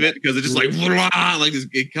 I believe it, because it just like this,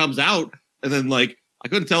 it comes out, and then like I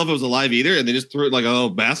couldn't tell if it was alive either, and they just threw it like a little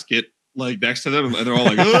basket like next to them, and they're all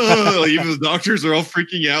like, oh, like, even the doctors are all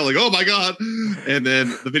freaking out, like, oh my god. And then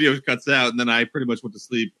the video cuts out, and then I pretty much went to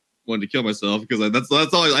sleep, wanted to kill myself, because that's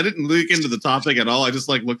all. I didn't look into the topic at all. I just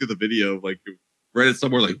like looked at the video, like read it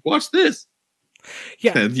somewhere, like, watch this.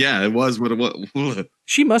 Yeah, and yeah, it was what it was.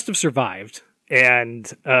 She must have survived, and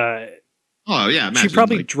she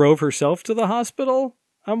probably drove herself to the hospital.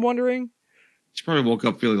 I'm wondering. She probably woke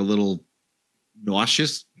up feeling a little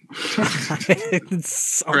nauseous.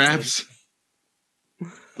 Perhaps a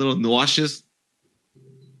little nauseous.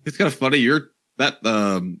 It's kind of funny. That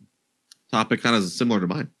topic kind of is similar to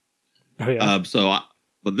mine. Oh yeah.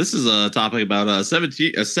 But this is a topic about a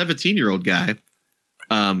 17-year-old guy.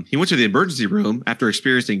 He went to the emergency room after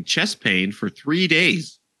experiencing chest pain for 3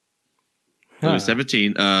 days. He was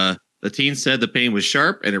 17. The teen said the pain was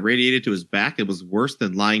sharp and it radiated to his back. It was worse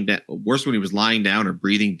when he was lying down or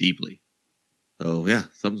breathing deeply. So yeah,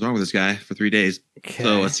 something's wrong with this guy for 3 days. Okay.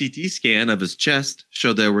 So a CT scan of his chest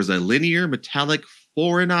showed there was a linear metallic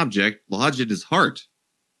foreign object lodged in his heart.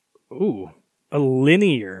 Ooh, a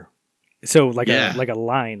linear. So like a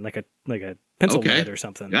line, like a pencil lead or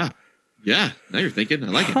something. Yeah. Yeah. Now you're thinking. I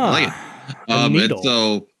like it. I like it. And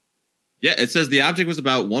so yeah, it says the object was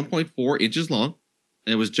about 1.4 inches long,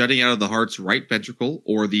 and it was jutting out of the heart's right ventricle,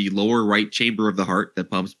 or the lower right chamber of the heart that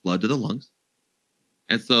pumps blood to the lungs.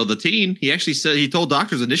 And so the teen, he told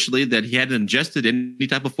doctors initially that he hadn't ingested any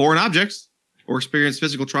type of foreign objects or experienced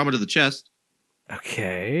physical trauma to the chest.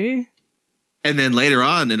 Okay. And then later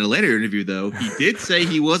on, in a later interview, though, he did say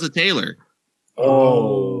he was a tailor.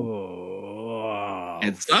 Oh.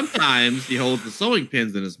 And sometimes he holds the sewing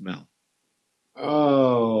pins in his mouth.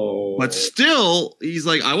 Oh. But still, he's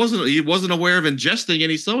like, he wasn't aware of ingesting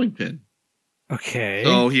any sewing pin. Okay.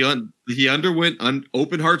 So he underwent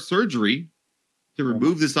open heart surgery to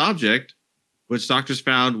remove this object, which doctors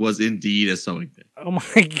found was indeed a sewing pin. Oh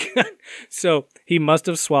my god! So he must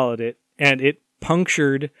have swallowed it, and it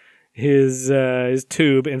punctured his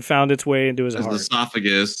tube and found its way into his heart. His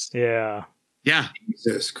esophagus. Yeah. Yeah.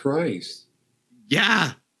 Jesus Christ.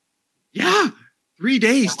 Yeah. Yeah. 3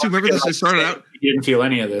 days too. Remember this? I started out. You didn't feel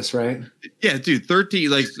any of this, right? Yeah, dude. 13.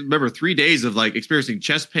 Like, remember 3 days of like experiencing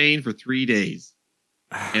chest pain for 3 days.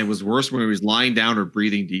 And it was worse when he was lying down or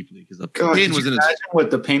breathing deeply, because the pain was in his. Imagine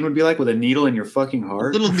what the pain would be like with a needle in your fucking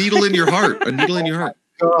heart. A little needle in your heart. A needle in your heart.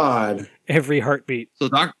 God. Every heartbeat. So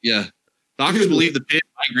doctors believe the pin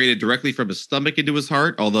migrated directly from his stomach into his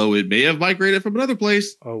heart, although it may have migrated from another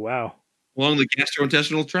place. Oh wow. Along the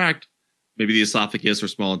gastrointestinal tract, maybe the esophagus or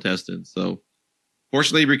small intestine. So,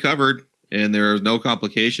 fortunately, he recovered and there are no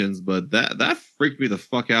complications. But that freaked me the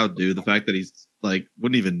fuck out, dude. The fact that he's like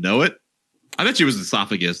wouldn't even know it. I bet you it was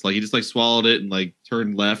esophagus. Like he just like swallowed it and like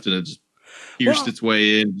turned left and it just pierced its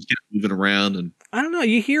way in, just kept moving around. And I don't know.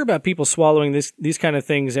 You hear about people swallowing these kind of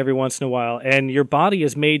things every once in a while, and your body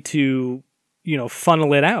is made to,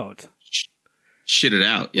 funnel it out, shit it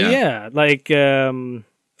out. Yeah, yeah. Like I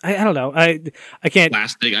don't know. I can't.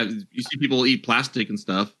 Plastic. You see people eat plastic and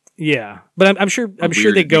stuff. Yeah, but I'm sure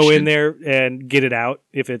they go in there and get it out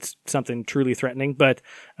if it's something truly threatening. But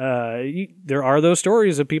there are those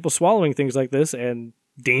stories of people swallowing things like this and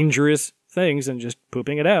dangerous things and just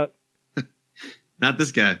pooping it out. Not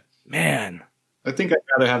this guy. Man. I think I'd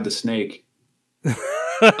rather have the snake.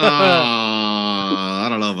 I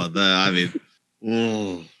don't know about that. I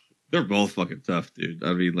mean, they're both fucking tough, dude.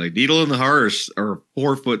 I mean, like needle in the heart or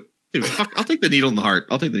 4 foot. Dude, fuck, I'll take the needle in the heart.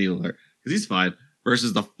 Because he's fine.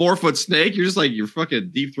 Versus the 4 foot snake, you're just like you're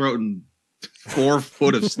fucking deep throating 4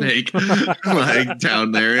 foot of snake like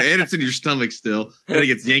down there, and it's in your stomach still, and it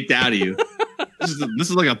gets yanked out of you. This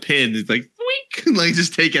is like a pin. It's like tweak, like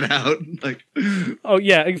just take it out. Like, oh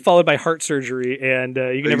yeah, followed by heart surgery, and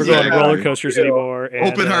you can never go on roller coasters anymore. And,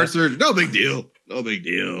 open heart surgery, no big deal.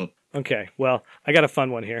 Okay, well, I got a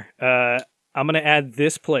fun one here. I'm gonna add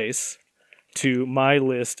this place to my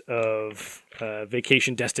list of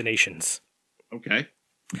vacation destinations. Okay.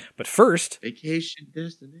 But first, vacation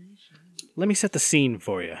destination. Let me set the scene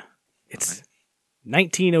for you. It's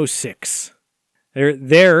 1906.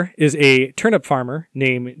 There is a turnip farmer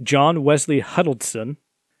named John Wesley Huddleston,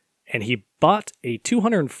 and he bought a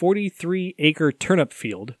 243-acre turnip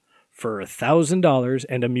field for $1,000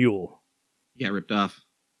 and a mule. He got ripped off.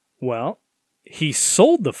 Well, he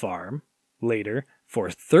sold the farm later for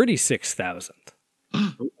 $36,000.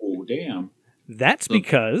 Oh, damn. That's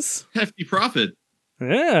because... hefty profit.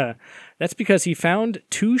 Yeah, that's because he found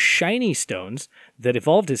 2 shiny stones that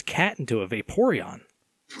evolved his cat into a Vaporeon.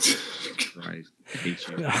 Christ, I hate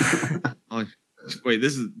you. Wait,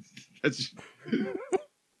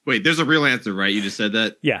 wait, there's a real answer, right? You just said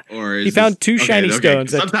that? Yeah. Or he found two shiny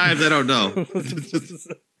stones. Sometimes I don't know.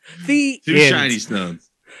 Two shiny stones.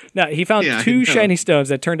 No, he found two shiny stones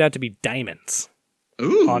that turned out to be diamonds.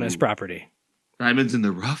 Ooh. On his property. Diamonds in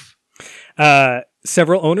the rough?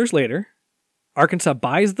 Several owners later, Arkansas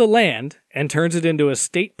buys the land and turns it into a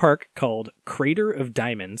state park called Crater of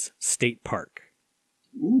Diamonds State Park.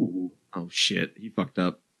 Ooh. Oh, shit. He fucked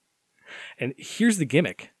up. And here's the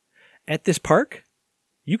gimmick. At this park,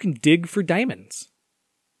 you can dig for diamonds.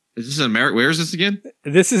 Is this in America? Where is this again?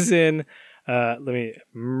 This is in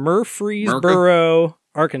Murfreesboro,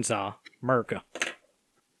 Arkansas. America.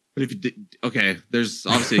 But if you okay, there's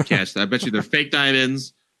obviously a catch. I bet you they're fake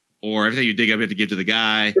diamonds, or everything you dig up you have to give to the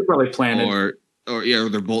guy. They're probably planted. Or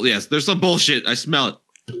they're Yes, there's some bullshit. I smell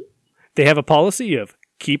it. They have a policy of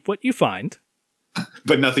keep what you find.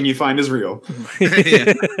 But nothing you find is real.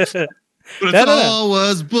 Yeah. But it all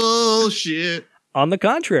was bullshit. On the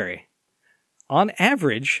contrary, on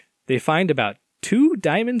average, they find about 2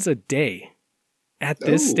 diamonds a day at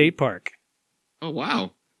this state park. Oh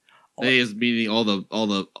wow! They is meaning all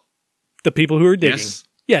the people who are digging. Guests?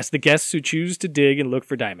 Yes, the guests who choose to dig and look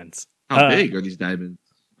for diamonds. How big are these diamonds?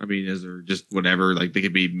 I mean, is there just whatever? Like they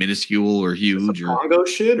could be minuscule or huge or Congo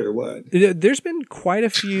shit or what? There's been quite a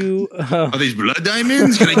few. Are these blood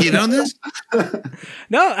diamonds? Can I get on this?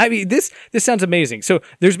 No, I mean this sounds amazing. So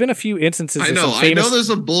there's been a few instances. I know there's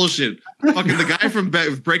some bullshit. Fucking the guy from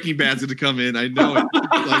Breaking Bad's gonna come in. I know it.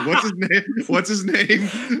 Like what's his name?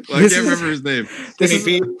 Well, I can't remember his name. Skinny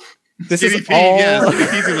Pete's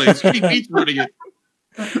like Skinny Pete's running it.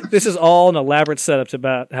 This is all an elaborate setup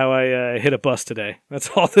about how I hit a bus today. That's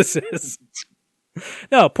all this is.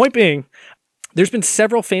 No, point being, there's been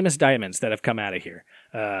several famous diamonds that have come out of here.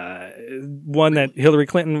 One that Hillary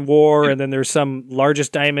Clinton wore, and then there's some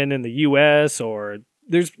largest diamond in the U.S., or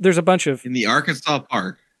there's a bunch of... In the Arkansas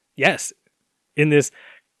Park? Yes. In this...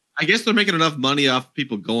 I guess they're making enough money off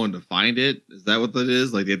people going to find it. Is that what it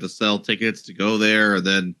is? Like they have to sell tickets to go there, and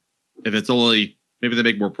then if it's only... Maybe they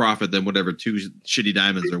make more profit than whatever 2 shitty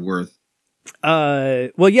diamonds are worth.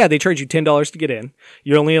 Well, yeah, they charge you $10 to get in.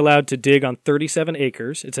 You're only allowed to dig on 37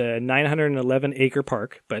 acres. It's a 911 acre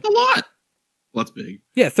park, but a lot. Well, that's big.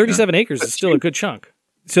 Yeah, 37 acres is still a good chunk.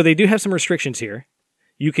 So they do have some restrictions here.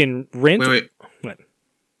 You can rent. Wait. What?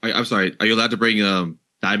 I'm sorry. Are you allowed to bring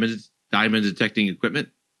diamond detecting equipment?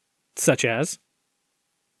 Such as?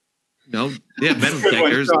 No. Yeah, metal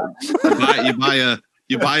detectors.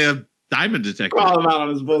 You buy a diamond detector. Call him out on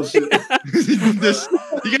his bullshit.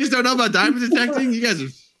 You guys don't know about diamond detecting? You guys are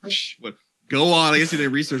what? Go on. I guess you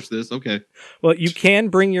didn't research this. Okay. Well, you can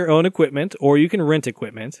bring your own equipment or you can rent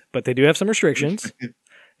equipment, but they do have some restrictions.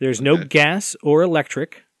 There's no gas or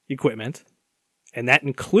electric equipment, and that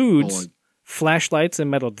includes flashlights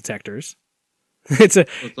and metal detectors. It's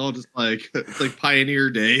all just like Pioneer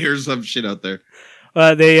Day or some shit out there.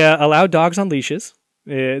 They allow dogs on leashes.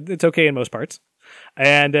 It's okay in most parts.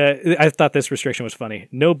 And I thought this restriction was funny.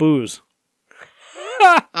 No booze.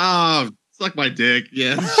 Oh, suck my dick.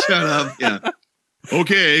 Yeah, shut up. Yeah.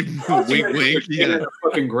 Okay. Wink, wink. Yeah.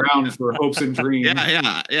 Fucking ground for hopes and dreams.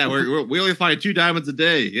 Yeah. We only find 2 diamonds a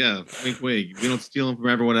day. Yeah. Wink, wink. We don't steal them from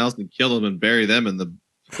everyone else and kill them and bury them in the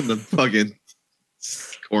fucking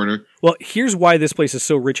corner. Well, here's why this place is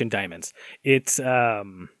so rich in diamonds. It's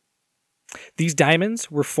these diamonds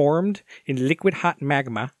were formed in liquid hot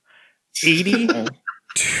magma 80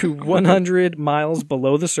 to 100 miles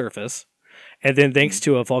below the surface, and then thanks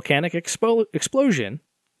to a volcanic explosion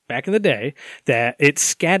back in the day, that it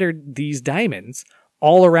scattered these diamonds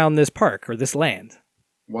all around this park or this land.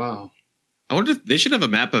 Wow. I wonder if they should have a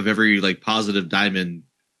map of every positive diamond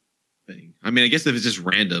thing. I mean, I guess if it's just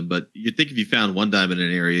random, but you'd think if you found one diamond in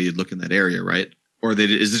an area, you'd look in that area, right? Or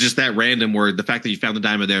is it just that random where the fact that you found the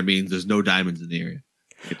diamond there means there's no diamonds in the area?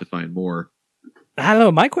 You get to find more. I don't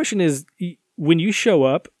know. My question is, when you show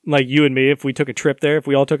up, like you and me, if we all took a trip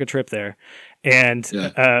there, and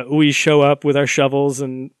we show up with our shovels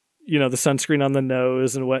and the sunscreen on the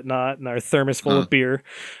nose and whatnot, and our thermos full of beer,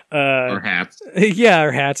 our hats,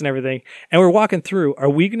 our hats and everything, and we're walking through, are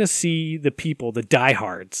we going to see the people, the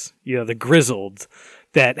diehards, the grizzled,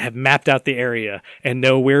 that have mapped out the area and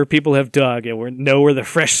know where people have dug and know where the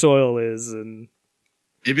fresh soil is? And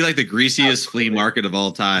it'd be like the greasiest flea market of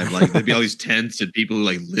all time. Like there'd be all these tents and people who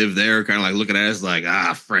live there, kind of looking at us like,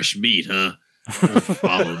 fresh meat, huh? We'll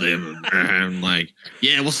follow them and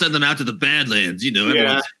we'll send them out to the Badlands.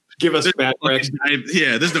 Give us bad press.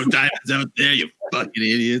 Yeah, there's no diamonds out there, you fucking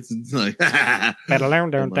idiots. And it's like, down.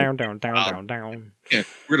 Yeah,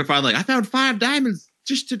 we're gonna find I found 5 diamonds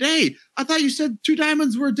just today. I thought you said 2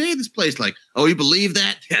 diamonds were a day in this place. Like, oh, you believe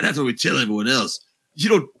that? Yeah, that's what we tell everyone else.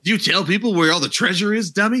 Do you tell people where all the treasure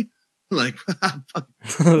is, dummy? Like, that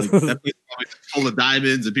place is probably full of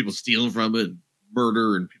diamonds and people stealing from it, and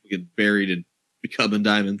murder, and people get buried and becoming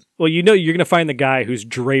diamonds. Well, you're going to find the guy who's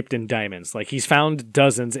draped in diamonds. Like, he's found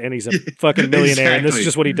dozens and he's a fucking millionaire, and this is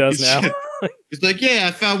just what he does now. He's like, yeah,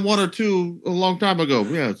 I found 1 or 2 a long time ago.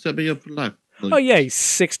 Yeah, set me up for life. Like, oh yeah, he's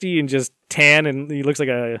 60 and just tan, and he looks like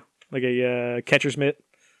a catcher's mitt.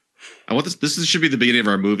 I want this. This should be the beginning of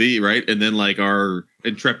our movie, right? And then like our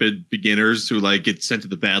intrepid beginners who like get sent to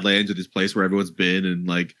the Badlands, or this place where everyone's been, and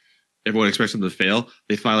like everyone expects them to fail.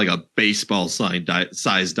 They find like a baseball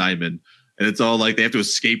size diamond, and it's all like they have to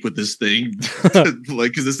escape with this thing,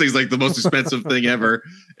 like because this thing's like the most expensive thing ever.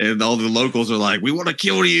 And all the locals are like, "We want to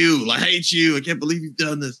kill you! I hate you! I can't believe you've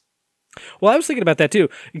done this." Well, I was thinking about that too,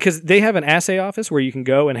 because they have an assay office where you can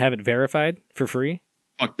go and have it verified for free.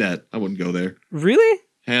 Fuck that! I wouldn't go there. Really?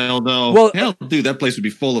 Hell no. Well, hell, dude, that place would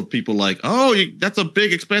be full of people like, oh, that's a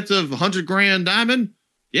big, expensive $100,000 diamond.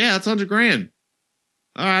 Yeah, that's $100,000.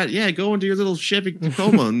 All right, yeah, go into your little Chevy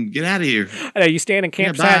Tacoma and get out of here. You stand in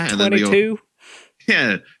campsite 22.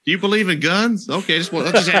 Yeah. Do you believe in guns? Okay, just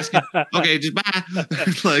ask you. Okay, just bye.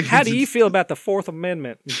 Like, how do you feel about the 4th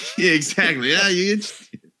Amendment? Yeah, exactly. Yeah,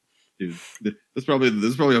 dude, there's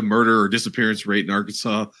probably a murder or disappearance rate in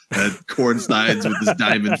Arkansas that coincides with this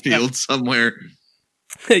diamond field somewhere.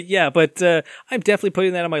 Yeah, but I'm definitely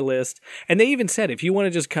putting that on my list. And they even said if you want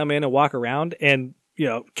to just come in and walk around and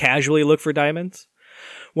casually look for diamonds,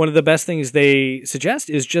 one of the best things they suggest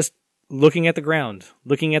is just looking at the ground,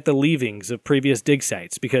 looking at the leavings of previous dig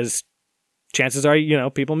sites, because chances are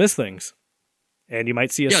people miss things. And you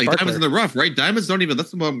might see a sparkler. Like diamonds in the rough, right? Diamonds don't even,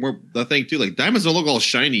 that's the thing too. Like diamonds don't look all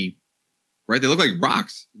shiny, right? They look like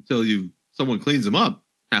rocks until someone cleans them up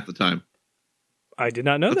half the time. I did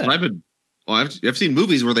not know that. I've seen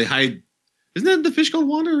movies where they hide. Isn't that The Fish Called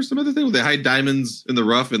Wanda or some other thing where they hide diamonds in the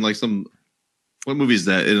rough in like some, what movie is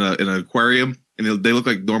that? In an aquarium, and they look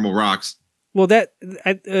like normal rocks. Well, they do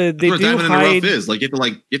hide. Diamond in the rough is like you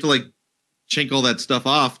have to chink all that stuff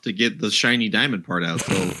off to get the shiny diamond part out.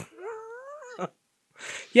 So.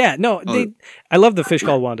 Yeah, no, I love The Fish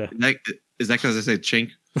Called Wanda. Is that because I said chink?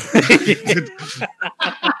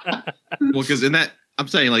 Well, because I'm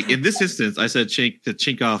saying like in this instance, I said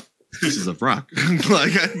chink off pieces of rock.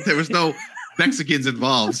 Like there was no Mexicans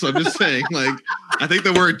involved, so I'm just saying like I think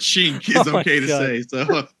the word chink is okay to say.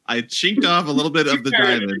 So I chinked off a little bit of the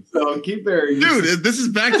diamond. So keep burying, dude. This is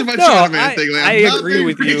back to my Chinaman thing. Like, I agree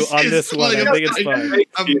with you on this one. I think it's fine.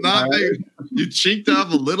 I'm not. You chinked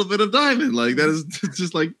off a little bit of diamond. Like that is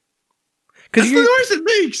just like. That's the noise it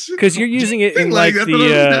makes. Because you're using it in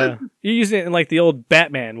you're using it in like the old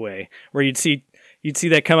Batman way, where you'd see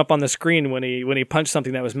that come up on the screen when he punched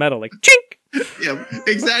something that was metal, like chink. Yeah,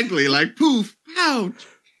 exactly. Like poof, ouch.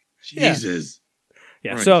 Jesus.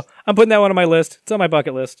 Yeah. Right. So I'm putting that one on my list. It's on my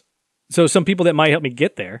bucket list. So some people that might help me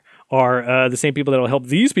get there are the same people that will help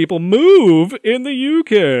these people move in the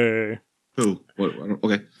UK. Who? What?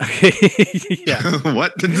 Okay. Yeah.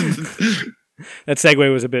 What? That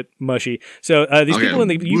segue was a bit mushy. So these people in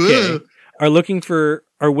the UK are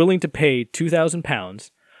willing to pay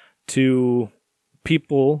 £2,000 to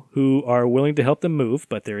people who are willing to help them move,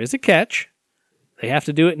 but there is a catch. They have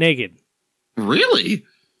to do it naked. Really?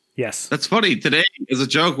 Yes. That's funny. Today, as a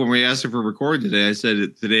joke, when we asked her for recording today, I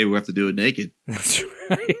said today we have to do it naked. That's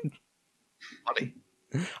right. Funny.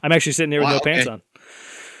 I'm actually sitting there with no pants on.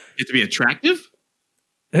 You have to be attractive?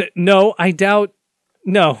 No, I doubt.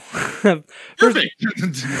 No. Perfect.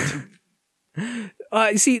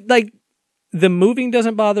 See, like, the moving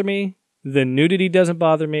doesn't bother me. The nudity doesn't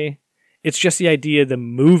bother me. It's just the idea of the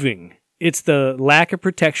moving. It's the lack of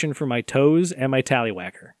protection for my toes and my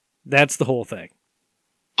tallywhacker. That's the whole thing.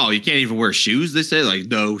 Oh, you can't even wear shoes? They say, like,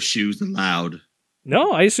 no shoes allowed.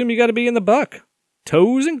 No, I assume you got to be in the buck.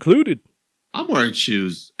 Toes included. I'm wearing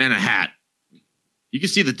shoes and a hat. You can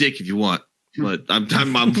see the dick if you want. But I'm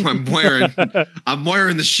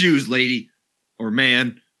wearing the shoes, lady or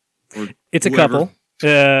man. Or it's whoever. A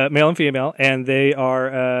couple, male and female, and they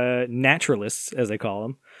are naturalists, as they call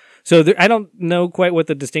them. So I don't know quite what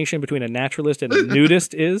the distinction between a naturalist and a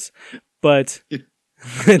nudist is, but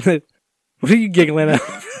what are you giggling at?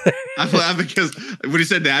 I'm laughing because when he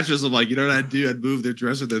said naturalist, I'm like, you know what I'd do? I'd move their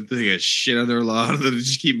dress and then they get shit on their lawn and then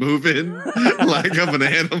just keep moving like I'm an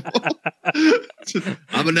animal.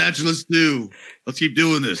 I'm a naturalist too. Let's keep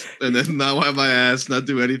doing this. And then not wipe my ass, not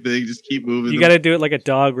do anything, just keep moving. You got to do it like a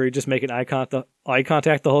dog where you're just making eye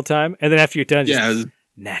contact the whole time. And then after you're done, just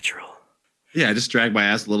natural. Yeah, I just drag my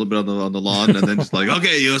ass a little bit on the lawn, and then just like,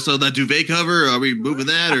 okay, so that duvet cover, are we moving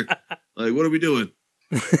that, or like, what are we doing?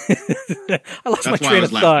 I lost my train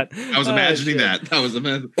of thought. I was imagining that. I was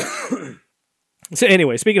imagining. So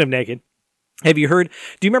anyway, speaking of naked, have you heard?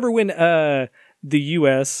 Do you remember when the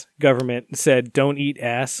U.S. government said don't eat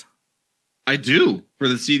ass? I do. For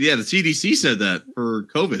the CDC said that for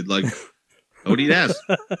COVID, like, don't eat ass.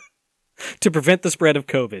 To prevent the spread of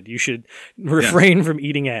COVID, you should refrain from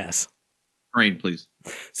eating ass. Refrain, please.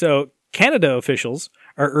 So Canada officials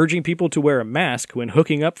are urging people to wear a mask when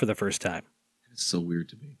hooking up for the first time. It's so weird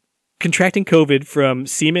to me. Contracting COVID from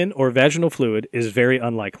semen or vaginal fluid is very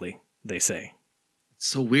unlikely, they say. It's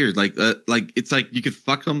so weird. Like it's like you could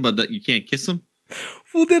fuck them, but you can't kiss them.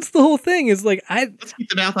 Well, that's the whole thing. Is like let's keep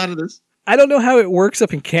the mouth out of this. I don't know how it works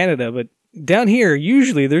up in Canada, but down here,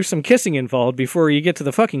 usually there's some kissing involved before you get to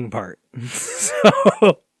the fucking part.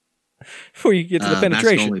 So before you get to the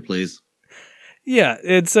penetration. Mask only, please. Yeah,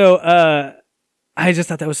 and so I just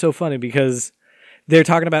thought that was so funny because they're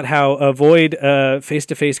talking about how avoid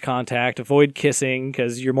face-to-face contact, avoid kissing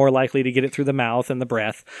because you're more likely to get it through the mouth and the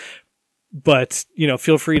breath. But,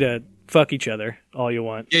 feel free to fuck each other all you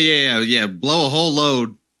want. Yeah. Blow a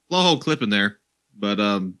whole clip in there. But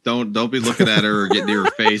don't be looking at her or getting near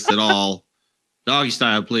her face at all. Doggy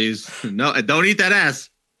style, please. No, don't eat that ass.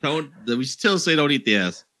 We still say don't eat the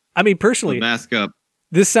ass. I mean, personally, mask up.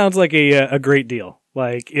 This sounds like a great deal.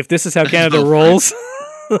 Like, if this is how Canada rolls.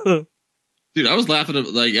 Dude, I was laughing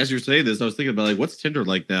at, like, as you're saying this, I was thinking about, like, what's Tinder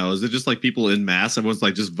like now? Is it just like people in mass? Everyone's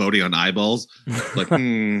like just voting on eyeballs. Like,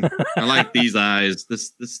 I like these eyes.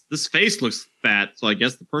 This face looks fat, so I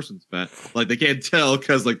guess the person's fat. Like, they can't tell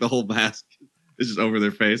because like the whole mask is just over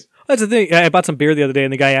their face. That's the thing. I bought some beer the other day,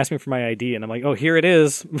 and the guy asked me for my ID, and I'm like, "Oh, here it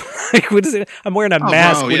is." Like, what is it? I'm wearing a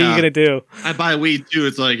mask. Bro, what are you gonna do? I buy weed too.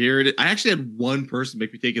 It's like, here it is. I actually had one person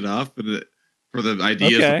make me take it off for the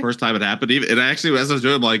ID the first time it happened. And I actually, as I was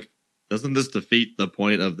doing it, I'm like, doesn't this defeat the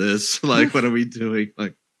point of this? Like, what are we doing?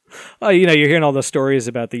 Like, oh, you're hearing all the stories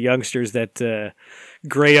about the youngsters that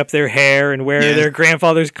gray up their hair and wear their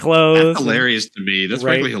grandfather's clothes. That's hilarious to me. That's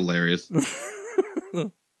frankly hilarious.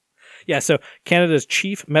 Yeah, so Canada's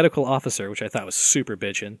chief medical officer, which I thought was super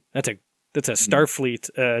bitchin'. That's a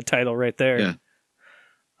Starfleet title right there. Yeah.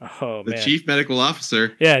 Oh, man. The chief medical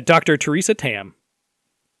officer. Yeah, Dr. Theresa Tam.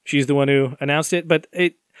 She's the one who announced it, but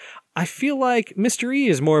I feel like Mr. E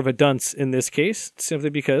is more of a dunce in this case, simply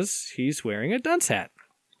because he's wearing a dunce hat.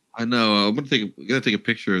 I know. I'm gonna take a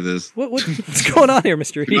picture of this. What's going on here,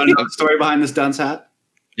 Mr. E? You want to know the story behind this dunce hat?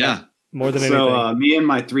 Yeah. More than anything. So me and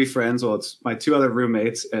my three friends, well, it's my two other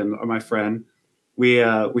roommates and my friend, we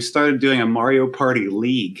started doing a Mario Party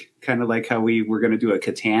league, kind of like how we were going to do a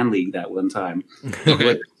Catan league that one time. Okay.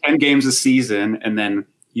 With 10 games a season, and then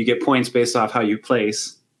you get points based off how you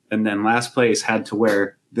place, and then last place had to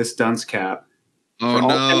wear this dunce cap for all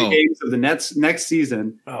 10 games of the next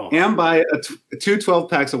season, and buy two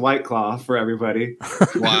 12-packs of White Claw for everybody.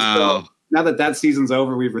 Wow. So now that season's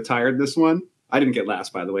over, we've retired this one. I didn't get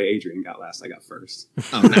last, by the way. Adrian got last. I got first.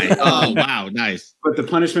 Oh, nice. Oh, wow. Nice. But the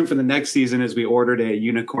punishment for the next season is we ordered a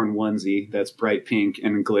unicorn onesie that's bright pink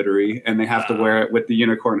and glittery, and they have to wear it with the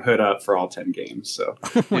unicorn hood up for all 10 games. So,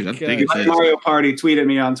 Mario Party, tweet at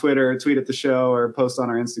me on Twitter, tweet at the show, or post on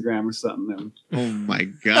our Instagram or something. Oh, my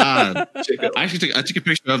God. I took a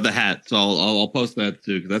picture of the hat, so I'll post that,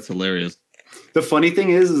 too, because that's hilarious. The funny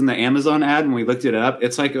thing is in the Amazon ad, when we looked it up,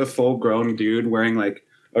 it's like a full-grown dude wearing, like,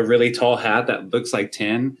 a really tall hat that looks like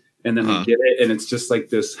tin, and then we get it, and it's just like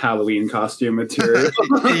this Halloween costume material.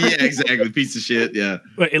 Yeah, exactly. Piece of shit. Yeah,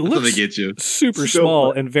 but it looks get you. Super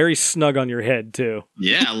small and very snug on your head too.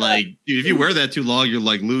 Yeah, like dude, if you wear that too long, you'll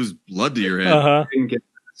like lose blood to your head.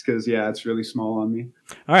 Because it's really small on me.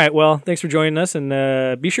 All right, well, thanks for joining us,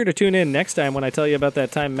 and be sure to tune in next time when I tell you about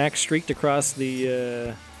that time Max streaked across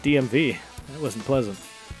the DMV. That wasn't pleasant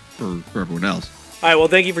for everyone else. All right, well,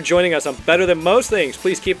 thank you for joining us on Better Than Most Things.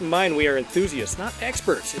 Please keep in mind we are enthusiasts, not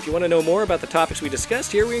experts. If you want to know more about the topics we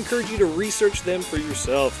discussed here, we encourage you to research them for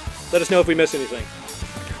yourself. Let us know if we missed anything.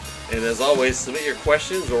 And as always, submit your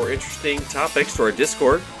questions or interesting topics to our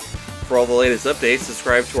Discord. For all the latest updates,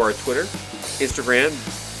 subscribe to our Twitter, Instagram,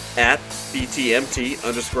 at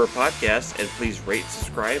BTMT_podcast, and please rate and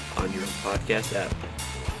subscribe on your podcast app.